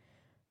like,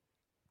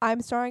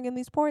 I'm starring in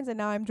these porns and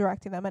now I'm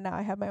directing them, and now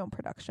I have my own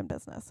production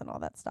business and all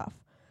that stuff.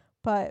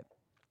 But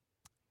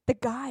the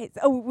guys,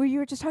 you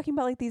were just talking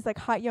about like these like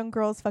hot young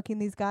girls fucking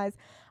these guys.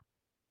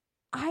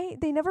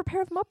 They never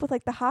pair them up with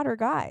like the hotter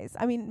guys.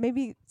 I mean,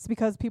 maybe it's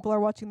because people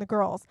are watching the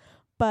girls,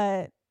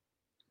 but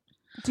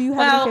do you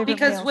have any favorite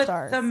because male with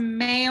stars? the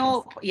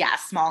male,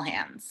 Small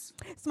Hands.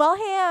 Small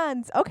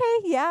Hands. Okay,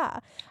 yeah.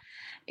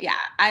 Yeah,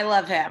 I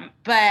love him.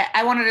 But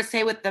I wanted to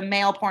say with the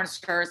male porn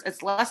stars,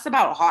 it's less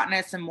about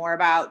hotness and more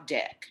about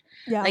dick.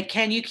 Yeah. Like,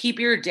 can you keep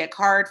your dick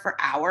hard for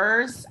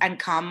hours and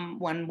come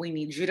when we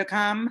need you to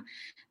come?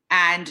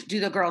 And do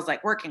the girls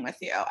like working with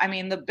you? I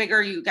mean, the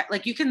bigger you get,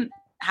 like, you can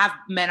have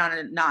men on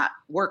a not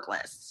work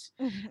list.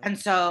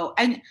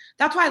 And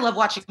that's why I love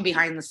watching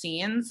behind the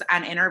scenes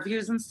and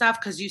interviews and stuff,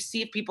 because you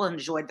see if people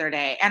enjoyed their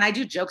day. And I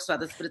do jokes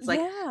about this, but it's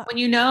like when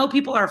you know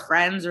people are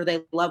friends or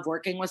they love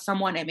working with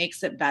someone, it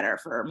makes it better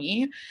for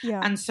me. Yeah.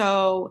 And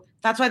so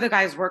that's why the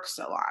guys work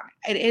so long.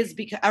 It is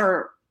because,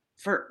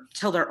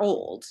 till they're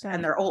old,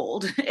 and they're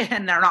old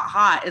and they're not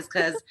hot, is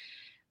because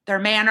they're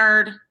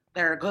mannered,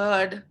 they're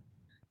good.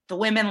 The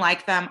women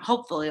like them,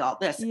 hopefully all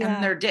this,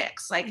 and they're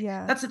dicks. Like,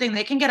 that's the thing.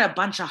 They can get a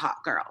bunch of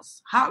hot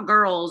girls. Hot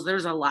girls,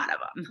 there's a lot of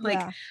them.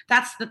 Like,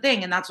 that's the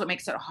thing. And that's what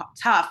makes it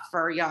tough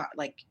for young,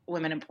 like,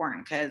 women in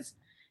porn. Because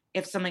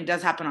if something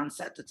does happen on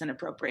set that's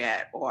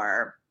inappropriate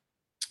or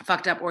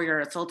fucked up, or you're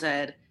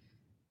assaulted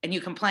and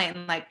you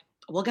complain, like,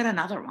 we'll get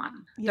another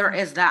one. There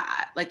is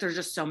that. Like, there's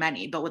just so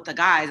many. But with the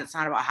guys, it's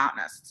not about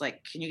hotness. It's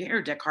like, can you get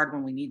your dick hard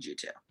when we need you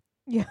to?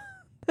 Yeah.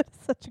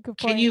 That's such a good point.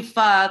 Can you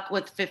fuck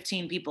with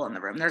 15 people in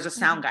the room? There's a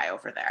sound guy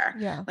over there.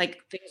 Yeah. Like,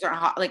 things are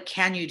hot. Like,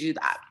 can you do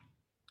that?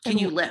 Can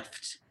you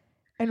lift?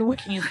 And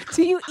can you, like,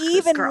 do you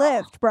even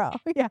lift, bro?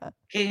 Yeah.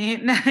 Can you?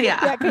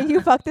 Yeah. Yeah. Can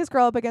you fuck this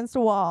girl up against a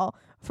wall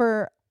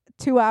for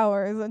 2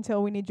 hours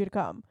until we need you to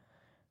come?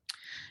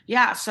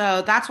 Yeah.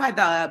 So that's why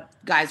the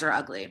guys are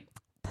ugly.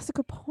 That's a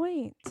good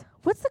point.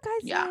 What's the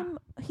guy's name?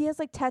 He has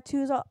like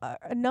tattoos,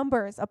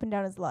 numbers up and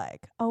down his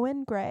leg.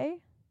 Owen Gray.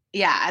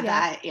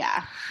 Yeah.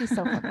 He's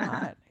so fucking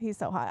hot. He's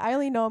so hot. I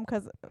only know him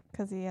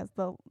because he has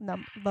the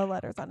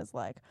letters on his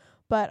leg.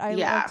 But I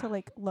like to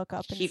like look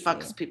up and he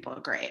fucks people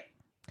great.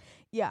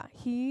 Yeah,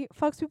 he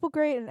fucks people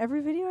great. And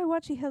every video I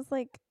watch, he has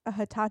like a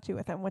Hitachi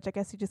with him, which I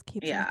guess he just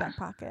keeps in his back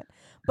pocket.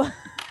 But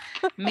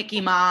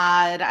Mickey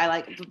Mod, I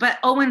like. But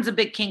Owen's a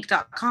big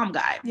kink.com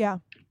guy. Yeah.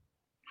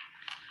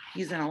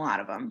 He's in a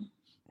lot of them.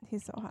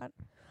 He's so hot.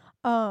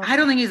 I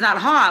don't think he's that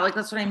hot. Like,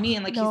 that's what I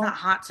mean. Like, No. he's not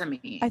hot to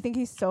me. I think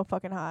he's so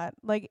fucking hot.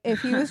 Like,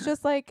 if he was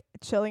just like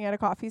chilling at a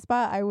coffee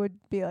spot, I would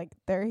be like,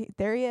 there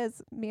he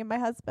is, me and my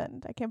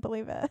husband. I can't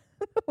believe it.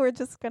 We're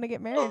just gonna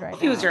get married right now.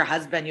 If he was your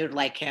husband, you'd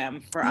like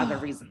him for other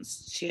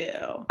reasons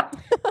too,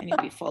 and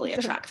you'd be fully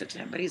attracted to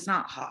him. But he's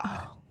not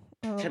hot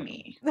to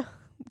me.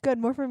 Good,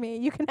 more for me.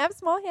 You can have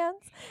small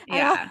hands.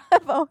 Yeah. I'll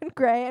have Owen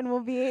Gray, and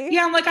we'll be.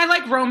 Yeah, I'm like, I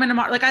like Roman and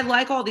like I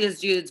like all these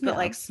dudes, but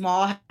like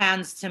small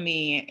hands to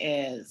me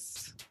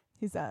is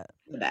He's the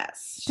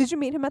best. Did you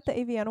meet him at the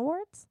AVN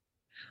Awards?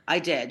 I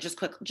did,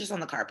 just on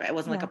the carpet. It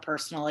wasn't like a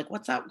personal, like,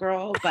 what's up,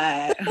 girl?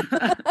 But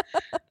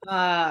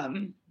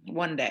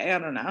one day, I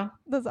don't know.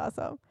 That's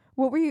awesome.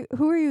 Who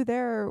were you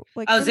there?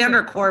 Like,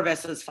 Xander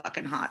Corvus is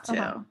fucking hot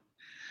too.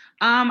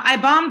 I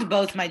bombed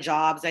both my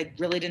jobs. I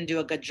really didn't do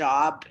a good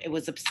job. It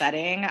was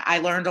upsetting. I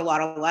learned a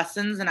lot of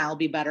lessons and I'll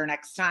be better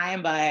next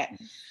time. But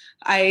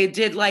I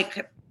did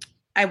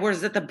I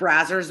was at the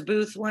Brazzers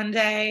booth one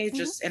day,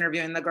 just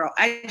interviewing the girl.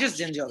 I just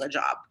didn't do a good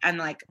job. And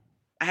like,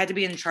 I had to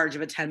be in charge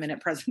of a 10-minute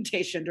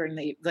presentation during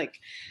the, like,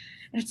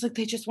 and it's like,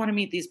 they just want to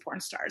meet these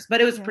porn stars, but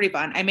it was pretty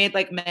fun. I made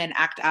like men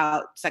act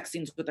out sex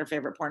scenes with their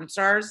favorite porn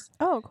stars.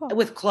 Oh, cool.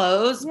 With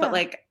clothes, but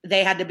like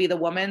they had to be the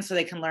woman so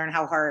they can learn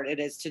how hard it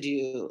is to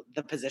do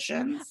the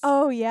positions.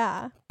 Oh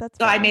yeah. That's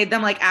so fun. I made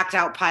them like act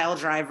out pile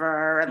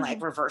driver and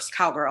like reverse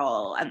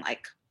cowgirl and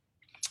like,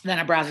 then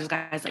a Brazzers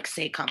guy's like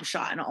say cum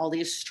shot and all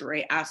these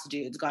straight ass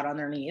dudes got on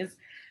their knees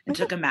and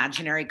took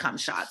imaginary cum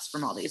shots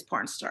from all these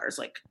porn stars,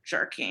 like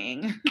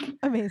jerking.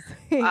 Amazing.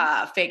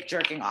 Fake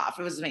jerking off.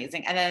 It was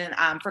amazing. And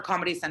then for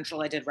Comedy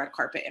Central, I did red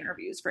carpet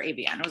interviews for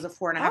AVN. It was a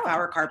 4.5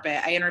 hour carpet.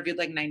 I interviewed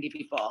like 90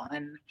 people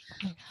and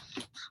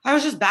I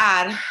was just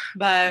bad,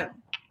 but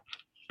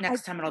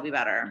next time it'll be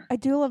better. I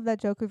do love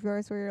that joke of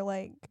yours where you're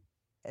like,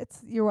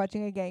 you're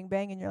watching a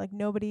gangbang and you're like,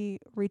 nobody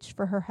reached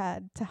for her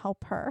head to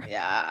help her.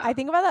 Yeah. I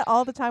think about that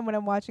all the time when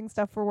I'm watching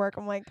stuff for work.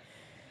 I'm like,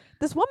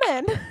 this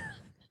woman.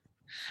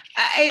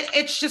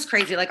 It's just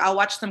crazy. Like I'll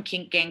watch some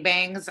kink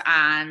gangbangs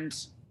and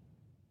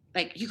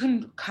like you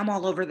can come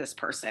all over this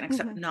person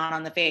except not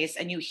on the face.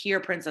 And you hear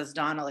Princess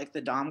Donna, like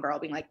the Dom girl,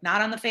 being like,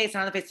 not on the face,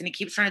 not on the face. And he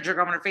keeps trying to jerk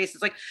off on her face.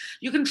 It's like,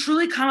 you can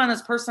truly come on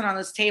this person on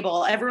this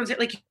table. Everyone's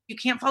like, you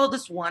can't follow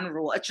this one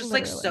rule. It's just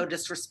like so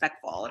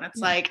disrespectful. And it's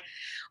like,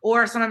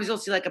 or sometimes you'll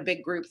see like a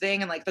big group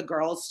thing and like the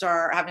girls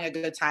start having a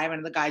good time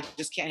and the guy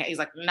just can't, he's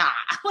like, nah,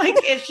 like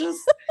it's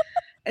just,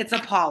 it's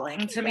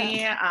appalling to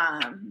me.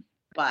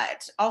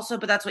 But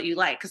that's what you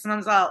like. Cause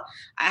sometimes I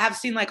have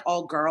seen like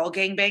all girl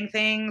gangbang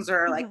things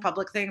or like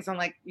public things. I'm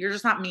like, you're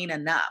just not mean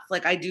enough.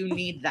 Like I do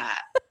need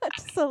that.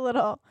 Just a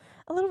little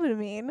bit of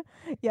mean.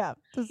 Yeah.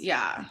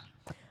 Yeah.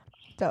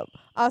 Dope.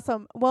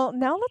 Awesome. Well,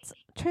 now let's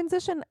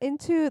transition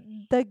into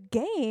the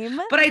game.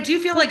 But I do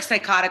feel like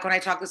psychotic when I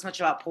talk this much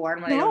about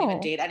porn when I don't even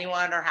date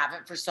anyone or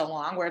haven't for so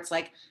long, where it's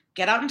like,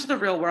 get out into the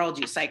real world,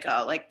 you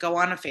psycho. Like go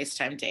on a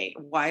FaceTime date.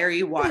 Why are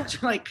you watching?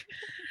 Like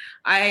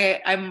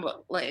I'm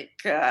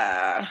like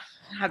have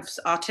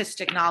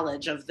autistic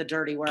knowledge of the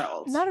dirty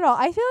world. Not at all.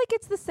 I feel like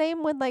it's the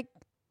same with like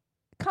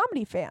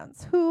comedy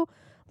fans who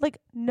like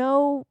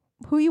know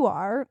who you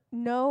are,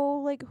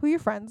 know like who your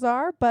friends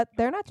are, but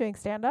they're not doing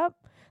stand up.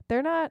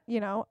 They're not,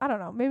 I don't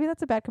know. Maybe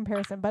that's a bad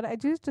comparison, but I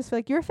do just feel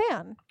like you're a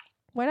fan.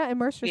 Why not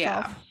immerse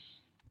yourself? Yeah.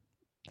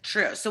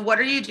 True. So what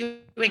are you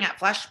doing at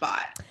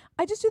Fleshbot?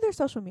 I just do their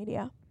social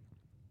media.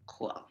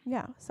 Cool.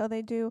 Yeah. So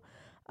they do,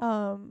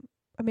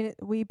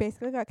 we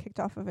basically got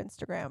kicked off of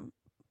Instagram.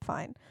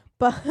 Fine.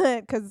 But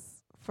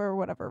because for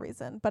whatever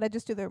reason, but I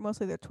just do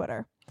mostly their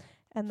Twitter.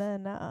 And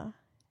then,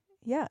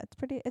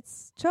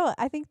 it's chill.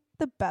 I think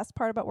the best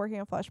part about working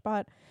at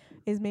Fleshbot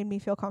is made me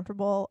feel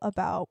comfortable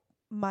about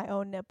my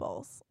own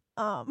nipples.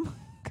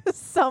 Because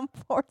some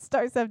porn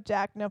stars have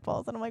jack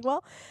nipples. And I'm like,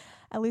 well,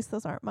 at least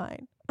those aren't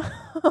mine.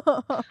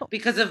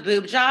 Because of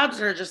boob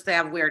jobs or just they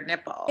have weird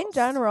nipples? In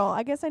general,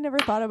 I guess I never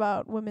thought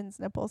about women's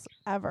nipples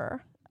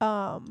ever.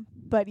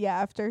 But yeah,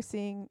 after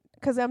seeing,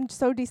 because I'm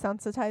so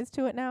desensitized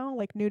to it now,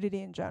 like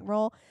nudity in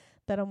general,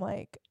 that I'm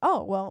like,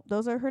 oh, well,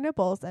 those are her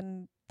nipples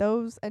and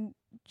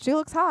she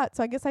looks hot.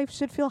 So I guess I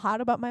should feel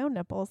hot about my own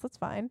nipples. That's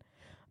fine.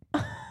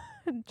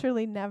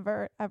 Truly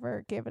never,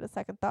 ever gave it a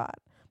second thought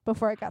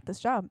before I got this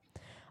job.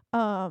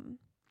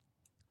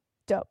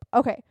 Dope.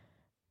 Okay.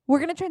 We're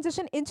going to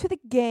transition into the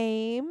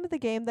game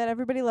that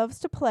everybody loves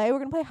to play. We're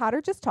going to play Hot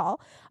or Just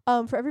Tall.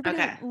 For everybody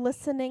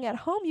listening at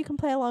home, you can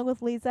play along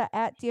with Liza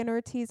at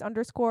 @DeannaOrtiz_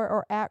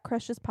 or at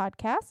Crush's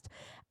Podcast.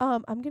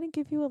 I'm going to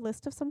give you a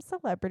list of some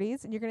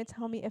celebrities, and you're going to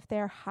tell me if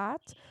they're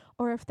hot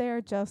or if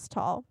they're just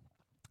tall.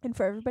 And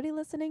for everybody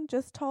listening,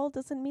 just tall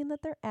doesn't mean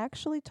that they're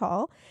actually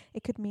tall.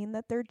 It could mean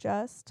that they're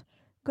just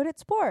good at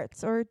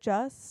sports or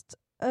just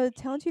a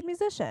talented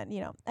musician.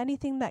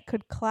 Anything that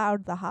could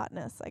cloud the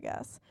hotness, I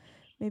guess.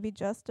 Maybe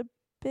just a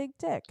big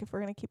dick if we're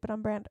going to keep it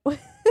on brand.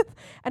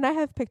 And I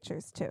have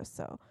pictures too.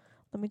 So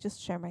let me just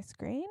share my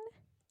screen.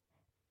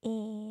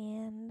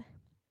 And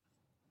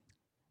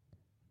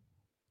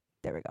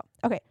there we go.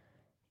 Okay.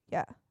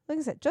 Yeah. Like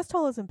I said, just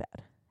tall isn't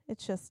bad.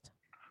 It's just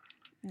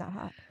not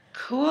hot.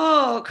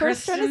 Cool.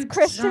 First one is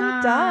Kristen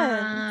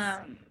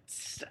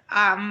Dunst.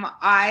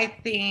 I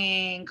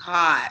think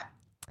hot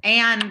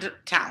and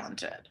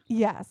talented.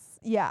 Yes.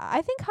 Yeah.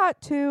 I think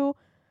hot too.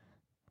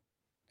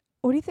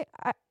 What do you think?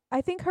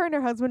 I think her and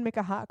her husband make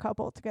a hot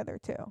couple together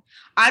too.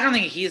 I don't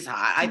think he's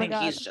hot. I think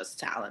God. he's just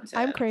talented.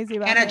 I'm crazy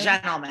about and him. a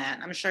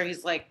gentleman. I'm sure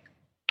he's like.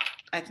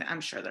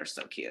 I'm sure they're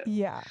so cute.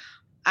 Yeah.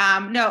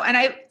 No, and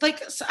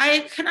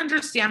I can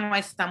understand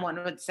why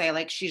someone would say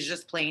like she's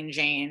just plain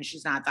Jane.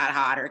 She's not that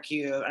hot or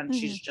cute, and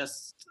she's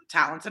just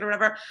talented or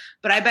whatever.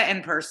 But I bet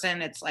in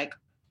person it's like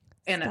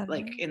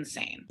like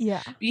insane.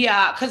 Yeah.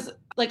 Yeah, because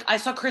like I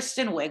saw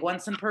Kristen Wiig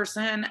once in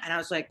person, and I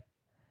was like,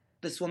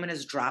 this woman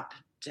is drop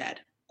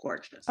dead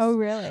gorgeous. Oh,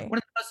 really? One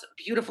of the most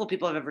beautiful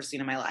people I've ever seen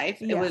in my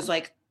life. Yeah. It was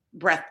like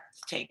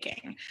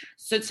breathtaking.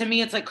 So to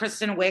me, it's like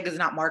Kristen Wiig is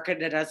not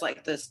marketed as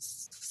like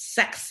this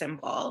sex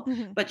symbol,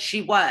 but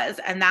she was.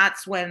 And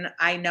that's when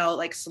I know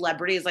like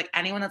celebrities, like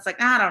anyone that's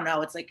like, I don't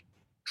know. It's like,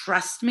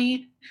 trust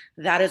me,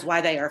 that is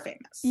why they are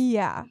famous.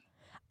 Yeah.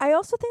 I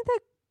also think that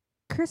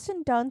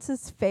Kristen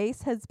Dunst's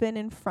face has been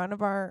in front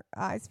of our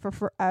eyes for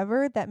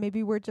forever, that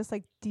maybe we're just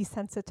like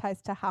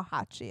desensitized to how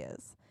hot she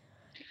is.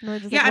 Yeah,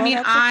 like, well, I mean,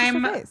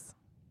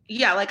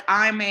 like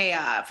I'm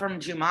a from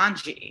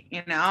Jumanji,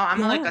 you know, I'm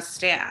like a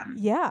stan.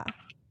 Yeah.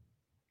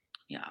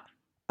 Yeah.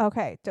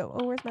 Okay.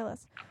 Where's my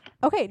list?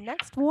 Okay,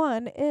 next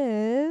one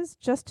is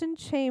Justin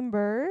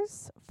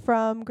Chambers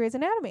from Grey's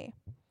Anatomy.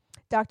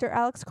 Dr.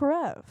 Alex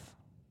Karev.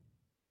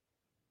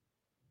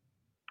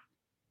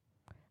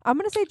 I'm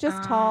going to say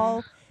just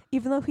tall,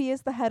 even though he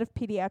is the head of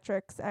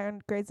pediatrics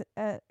and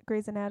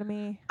Grey's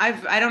Anatomy.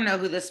 I don't know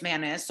who this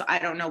man is, so I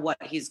don't know what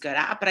he's good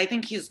at, but I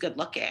think he's good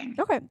looking.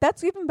 Okay,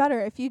 that's even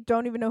better. If you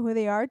don't even know who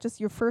they are, just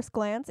your first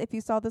glance, if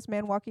you saw this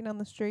man walking down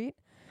the street,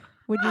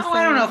 would you say?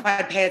 I don't know if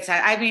I'd pay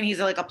attention. I mean, he's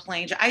like a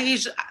plain. I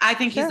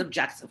think he's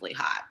objectively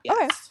hot.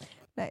 Yes. Okay,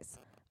 nice.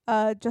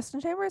 Justin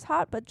Chambers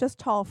hot, but just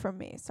tall from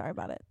me. Sorry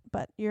about it.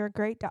 But you're a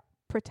great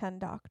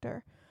pretend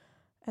doctor.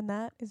 And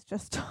that is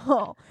just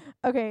tall.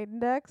 Okay,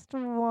 next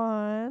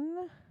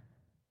one.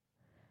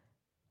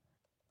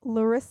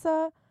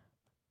 Larissa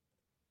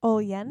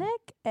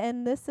Oleynik,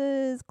 and this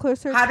is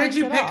Closer. How did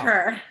you pick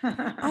her?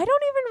 I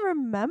don't even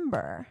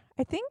remember.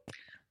 I think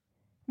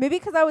maybe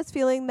because I was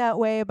feeling that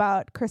way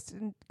about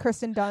Kristen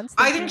Dunst.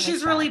 I think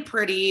she's really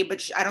pretty,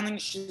 but I don't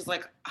think she's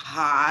like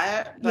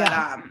hot. But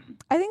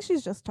I think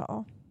she's just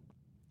tall,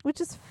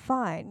 which is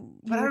fine.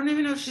 But I don't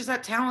even know if she's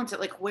that talented.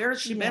 Like, where has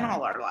she been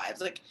all our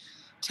lives? Like,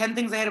 10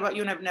 things I hate about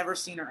you, and I've never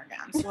seen her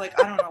again. So, like,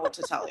 I don't know what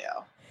to tell you.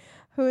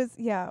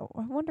 I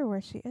wonder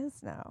where she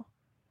is now.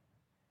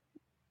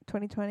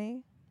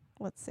 2020?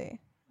 Let's see.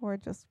 We're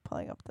just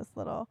pulling up this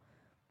little.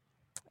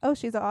 Oh,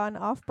 she's on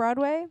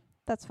Off-Broadway?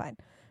 That's fine.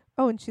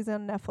 Oh, and she's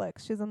on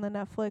Netflix. She's on the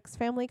Netflix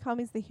Family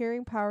Comedies The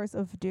Hearing Powers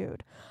of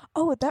Dude.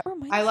 Oh, that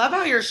reminds me. I love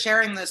how you're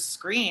sharing this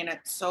screen.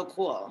 It's so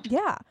cool.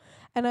 Yeah.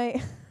 And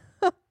I...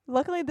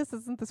 Luckily, this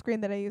isn't the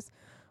screen that I use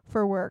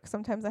for work.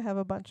 Sometimes I have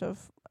a bunch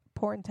of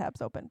porn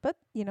tabs open, but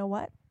you know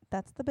what?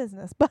 That's the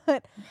business.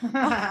 But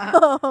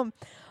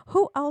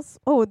who else?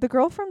 Oh, the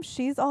girl from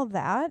She's All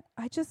That.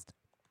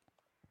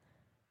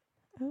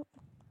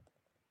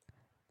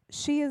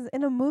 She is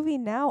in a movie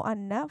now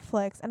on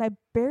Netflix, and I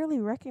barely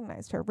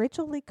recognized her.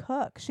 Rachel Lee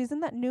Cook. She's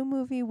in that new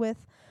movie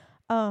with,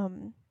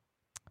 the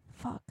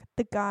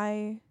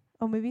guy.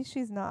 Oh, maybe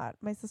she's not.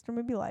 My sister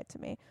maybe lied to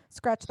me.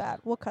 Scratch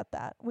that. We'll cut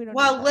that. We don't.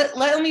 Well,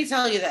 let me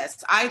tell you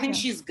this. I think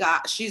she's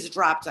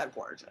drop dead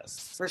gorgeous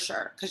for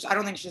sure. Because I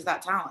don't think she's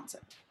that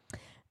talented.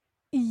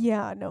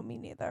 Yeah, no, me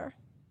neither.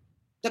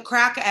 The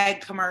crack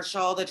egg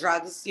commercial, the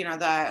drugs, you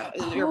know,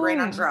 your brain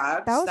on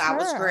drugs. That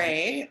was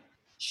great.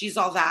 She's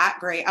All That,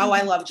 great. Oh,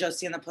 I love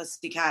Josie and the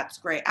Pussycats,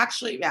 great.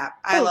 Actually, yeah,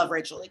 I love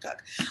Rachel Lee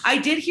Cook. I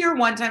did hear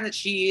one time that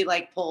she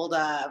like pulled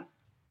a.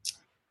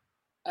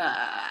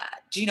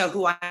 Do you know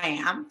who I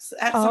am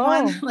at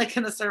someone like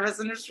in the service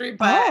industry?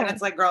 But and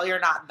it's like, girl, you're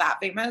not that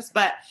famous.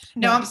 But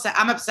no,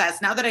 I'm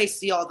obsessed. Now that I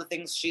see all the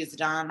things she's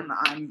done,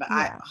 I'm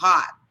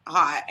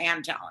hot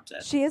and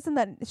talented. She is in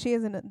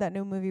that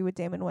new movie with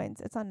Damon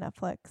Wayans. It's on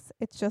Netflix.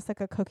 It's just like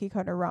a cookie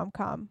cutter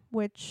rom-com,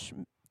 which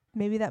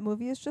maybe that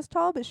movie is just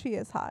tall, but she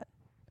is hot.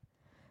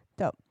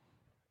 Dope.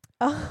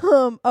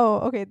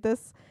 Okay,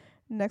 this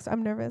next,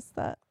 I'm nervous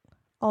that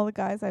all the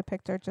guys I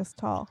picked are just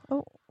tall.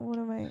 Oh, what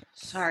am I?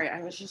 Sorry,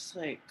 I was just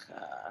like,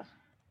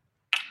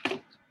 I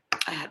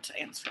had to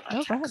answer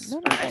that text.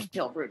 No, I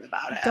feel rude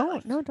about it.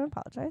 Don't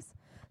apologize.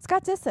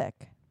 Scott Disick,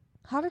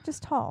 hot or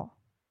just tall?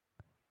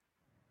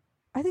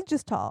 I think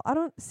just tall. I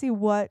don't see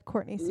what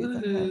Courtney sees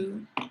in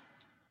him.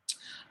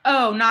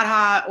 Oh, not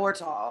hot or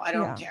tall. I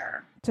don't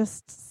care.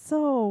 Just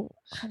so.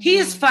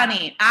 He's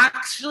funny.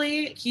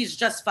 Actually, he's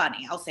just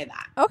funny. I'll say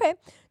that. Okay.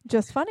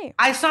 Just funny.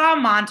 I saw a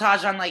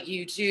montage on like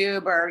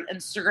YouTube or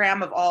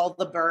Instagram of all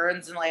the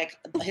burns and like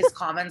his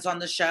comments on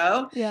the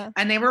show. Yeah.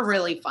 And they were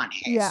really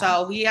funny. Yeah.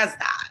 So he has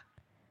that.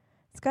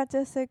 Scott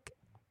Disick,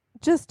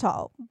 just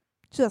tall,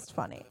 just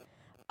funny.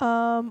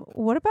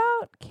 What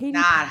about Katy?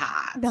 Not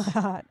hot. Not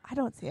hot. I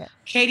don't see it.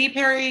 Katy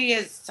Perry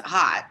is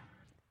hot.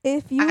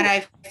 If you, And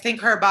I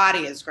think her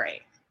body is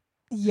great.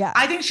 yeah,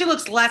 I think she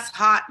looks less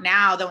hot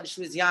now than when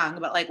she was young,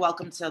 but like,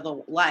 welcome to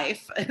the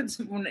life. It's,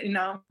 not I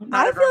feel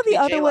everyone can the be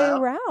other way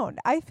J-Lo. around.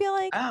 I feel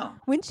like Oh.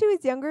 when she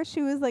was younger,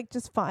 she was like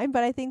just fine,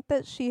 but I think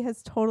that she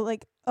has totally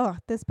like, oh,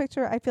 this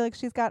picture, I feel like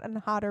she's gotten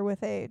hotter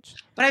with age.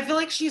 But I feel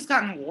like she's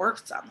gotten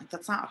work done. Like,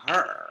 that's not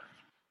her.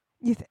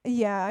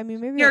 Yeah, I mean,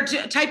 maybe. Here,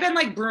 type in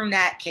like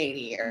brunette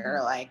Katie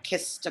or like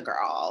kissed a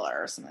girl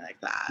or something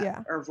like that.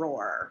 Yeah. Or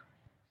roar.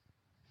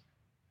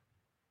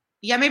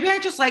 Yeah, maybe I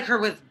just like her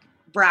with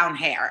brown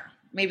hair.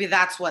 Maybe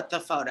that's what the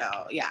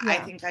photo. Yeah, I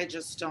think I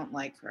just don't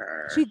like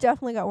her. She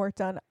definitely got work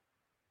done.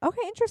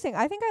 Okay, interesting.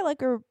 I think I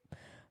like her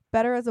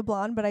better as a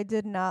blonde, but I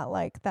did not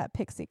like that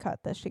pixie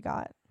cut that she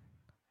got.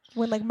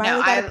 When like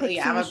Miley got a pixie,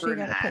 she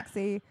got a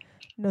pixie.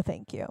 No,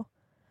 thank you.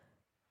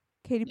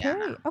 Katy Perry.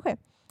 No. Okay.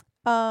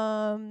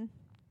 Let's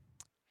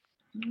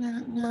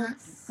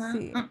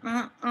see.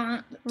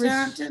 I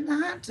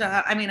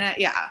mean,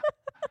 yeah,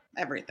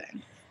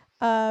 everything.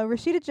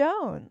 Rashida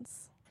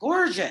Jones.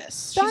 Gorgeous.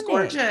 Stunning. She's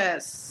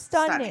gorgeous.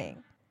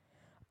 Stunning.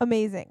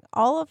 Amazing.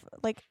 All of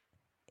like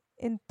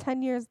in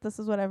 10 years, this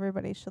is what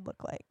everybody should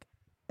look like.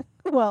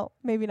 Well,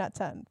 maybe not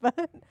 10,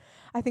 but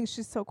I think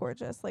she's so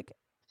gorgeous. Like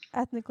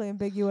ethnically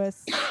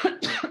ambiguous.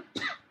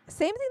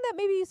 Same thing that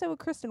maybe you said with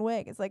Kristen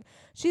Wiig. It's like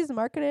she's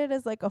marketed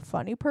as like a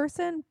funny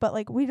person, but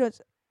like we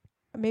just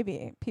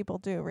maybe people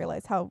do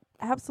realize how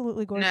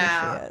absolutely gorgeous she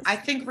is. I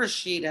think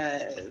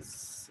Rashida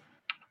is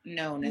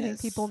known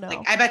as people know.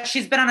 Like, I bet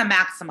she's been on a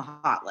Maxim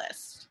hot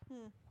list.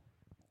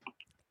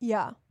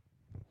 Yeah.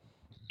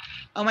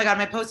 Oh my God,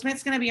 my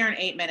Postmate's going to be here in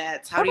 8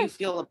 minutes. How do you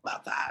feel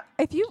about that?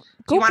 If you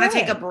do you want to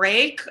take a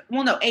break?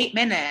 Well, no, 8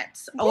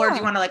 minutes. Yeah. Or do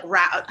you want to like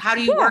how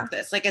do you work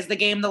this? Like, is the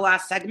game the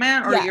last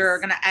segment or you're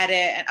going to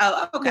edit?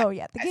 And, okay. No,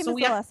 yeah. The game is the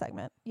last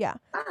segment. Yeah.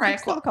 All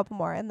right, cool. A couple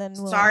more and then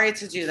we'll... Sorry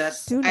to do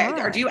this.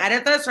 Or do you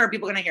edit this or are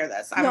people going to hear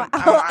this? No,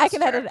 I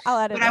can edit it. I'll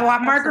edit it. But I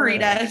want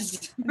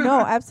margaritas. No,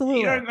 absolutely.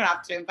 You don't even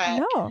have to,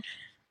 but...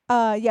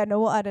 No. Yeah, no,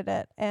 we'll edit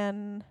it.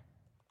 And...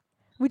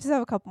 we just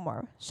have a couple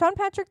more. Sean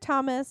Patrick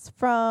Thomas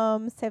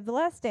from Save the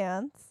Last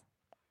Dance.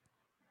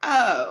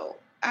 Oh,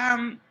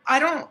 I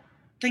don't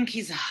think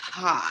he's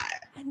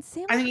hot. I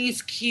think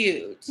he's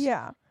cute.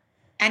 Yeah.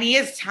 And he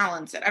is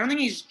talented. I don't think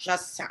he's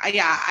just,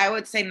 I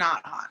would say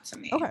not hot to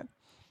me. Okay.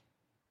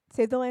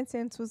 Save the Last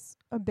Dance was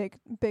a big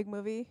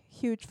movie.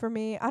 Huge for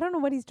me. I don't know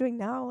what he's doing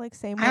now. Like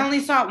same. I only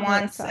saw it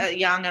once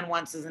young and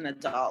once as an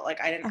adult.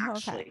 Like I didn't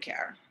actually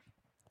care.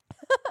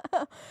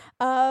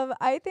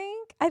 I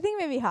think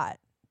maybe hot.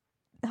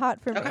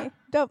 Hot for me.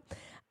 Dope.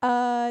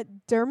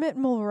 Dermot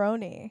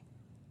Mulroney.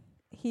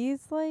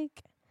 He's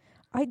like,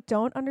 I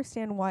don't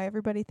understand why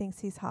everybody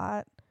thinks he's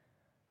hot.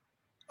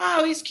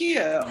 Oh, he's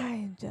cute.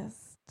 I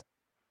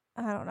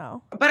don't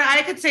know. But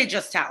I could say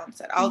just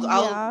talented.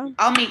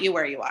 I'll meet you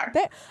where you are.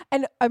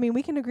 And I mean,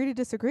 we can agree to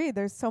disagree.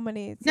 There's so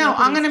many. No,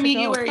 I'm gonna meet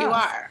you where you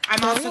are.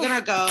 I'm also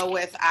gonna go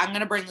with. I'm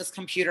gonna bring this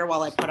computer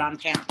while I put on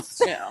pants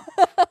too.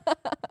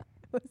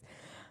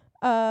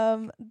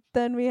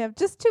 Then we have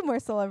just 2 more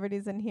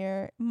celebrities in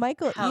here.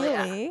 Michael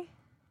Ealy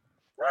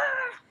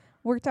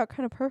worked out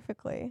kind of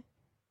perfectly.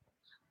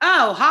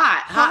 Oh,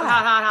 hot.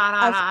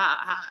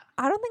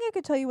 I don't think I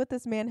could tell you what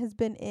this man has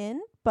been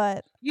in,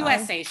 but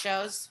USA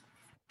shows.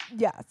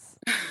 Yes.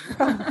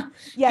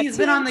 Yeah, he's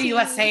been on the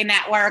USA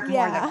Network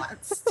more than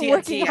once. TNT,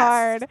 working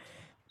hard.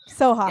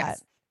 So hot.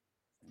 Yes.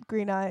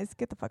 Green eyes.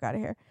 Get the fuck out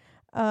of here.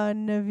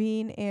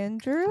 Naveen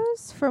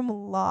Andrews from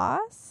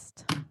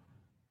Lost.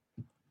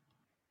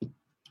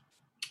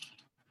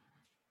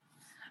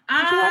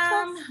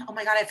 Oh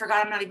my God, I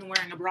forgot I'm not even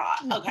wearing a bra.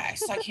 Okay,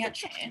 so I can't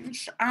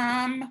change.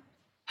 Hot.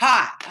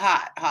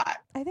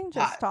 I think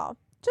just tall.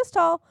 Just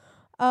tall.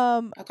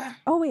 Okay.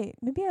 Oh wait,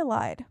 maybe I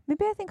lied.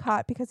 Maybe I think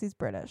hot because he's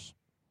British.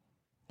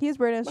 He's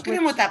British. Look at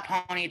him with that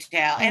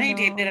ponytail. And he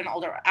dated an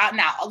older.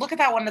 Now look at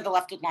that one to the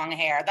left with long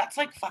hair. That's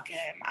like fucking.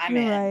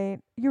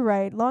 You're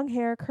right. Long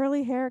hair,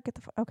 curly hair.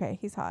 Okay,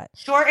 he's hot.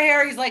 Short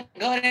hair. He's like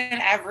good in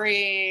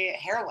every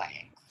hair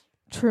length.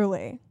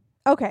 Truly.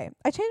 Okay,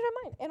 I changed my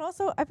mind. And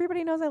also,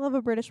 everybody knows I love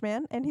a British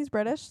man, and he's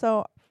British,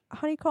 so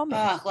honey, call me.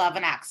 Ugh, love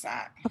an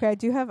accent. Okay, I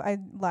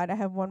lied. I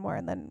have one more,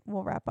 and then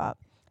we'll wrap up.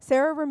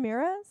 Sarah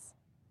Ramirez?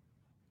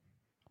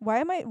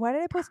 Why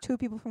did I post 2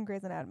 people from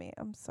Grey's Anatomy?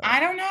 I'm sorry. I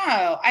don't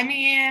know. I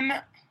mean...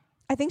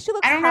 I think she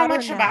looks I don't know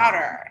much about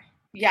her.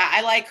 Yeah,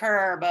 I like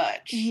her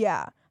butch.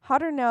 Yeah,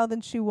 hotter now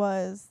than she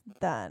was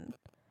then,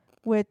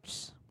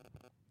 which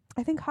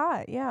I think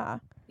hot, yeah.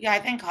 Yeah, I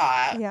think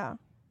hot. Yeah.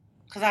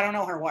 Because I don't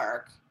know her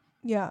work.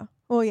 Yeah.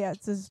 Well, yeah,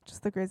 it's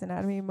just the Grey's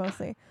Anatomy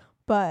mostly.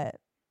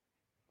 But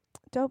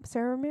dope.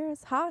 Sarah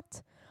Ramirez,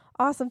 hot.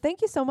 Awesome.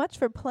 Thank you so much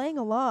for playing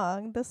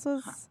along. This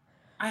was...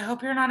 I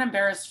hope you're not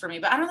embarrassed for me,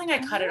 but I don't think I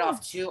cut it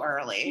off too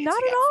early.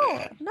 Not at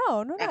all.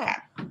 No. Okay.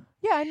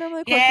 Yeah, I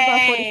normally close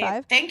about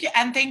 45. Thank you.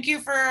 And thank you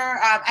for,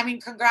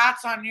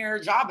 congrats on your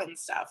job and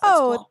stuff. That's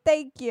cool.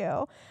 Thank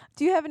you.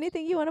 Do you have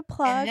anything you want to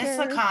plug? In this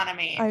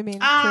economy. I mean,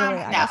 truly,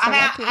 no,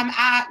 I'm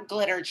at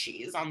Glitter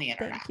Cheese on the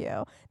internet. Thank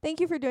you. Thank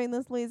you for doing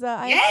this,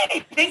 Liza.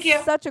 Yay! Thank you.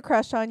 Such a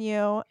crush on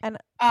you, and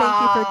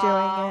thank you for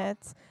doing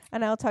it.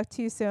 And I'll talk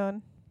to you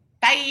soon.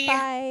 Bye.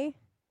 Bye.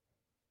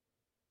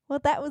 Well,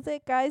 that was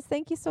it, guys.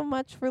 Thank you so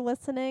much for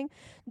listening.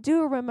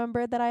 Do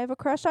remember that I have a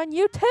crush on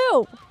you,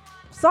 too.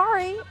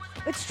 Sorry.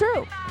 It's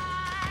true.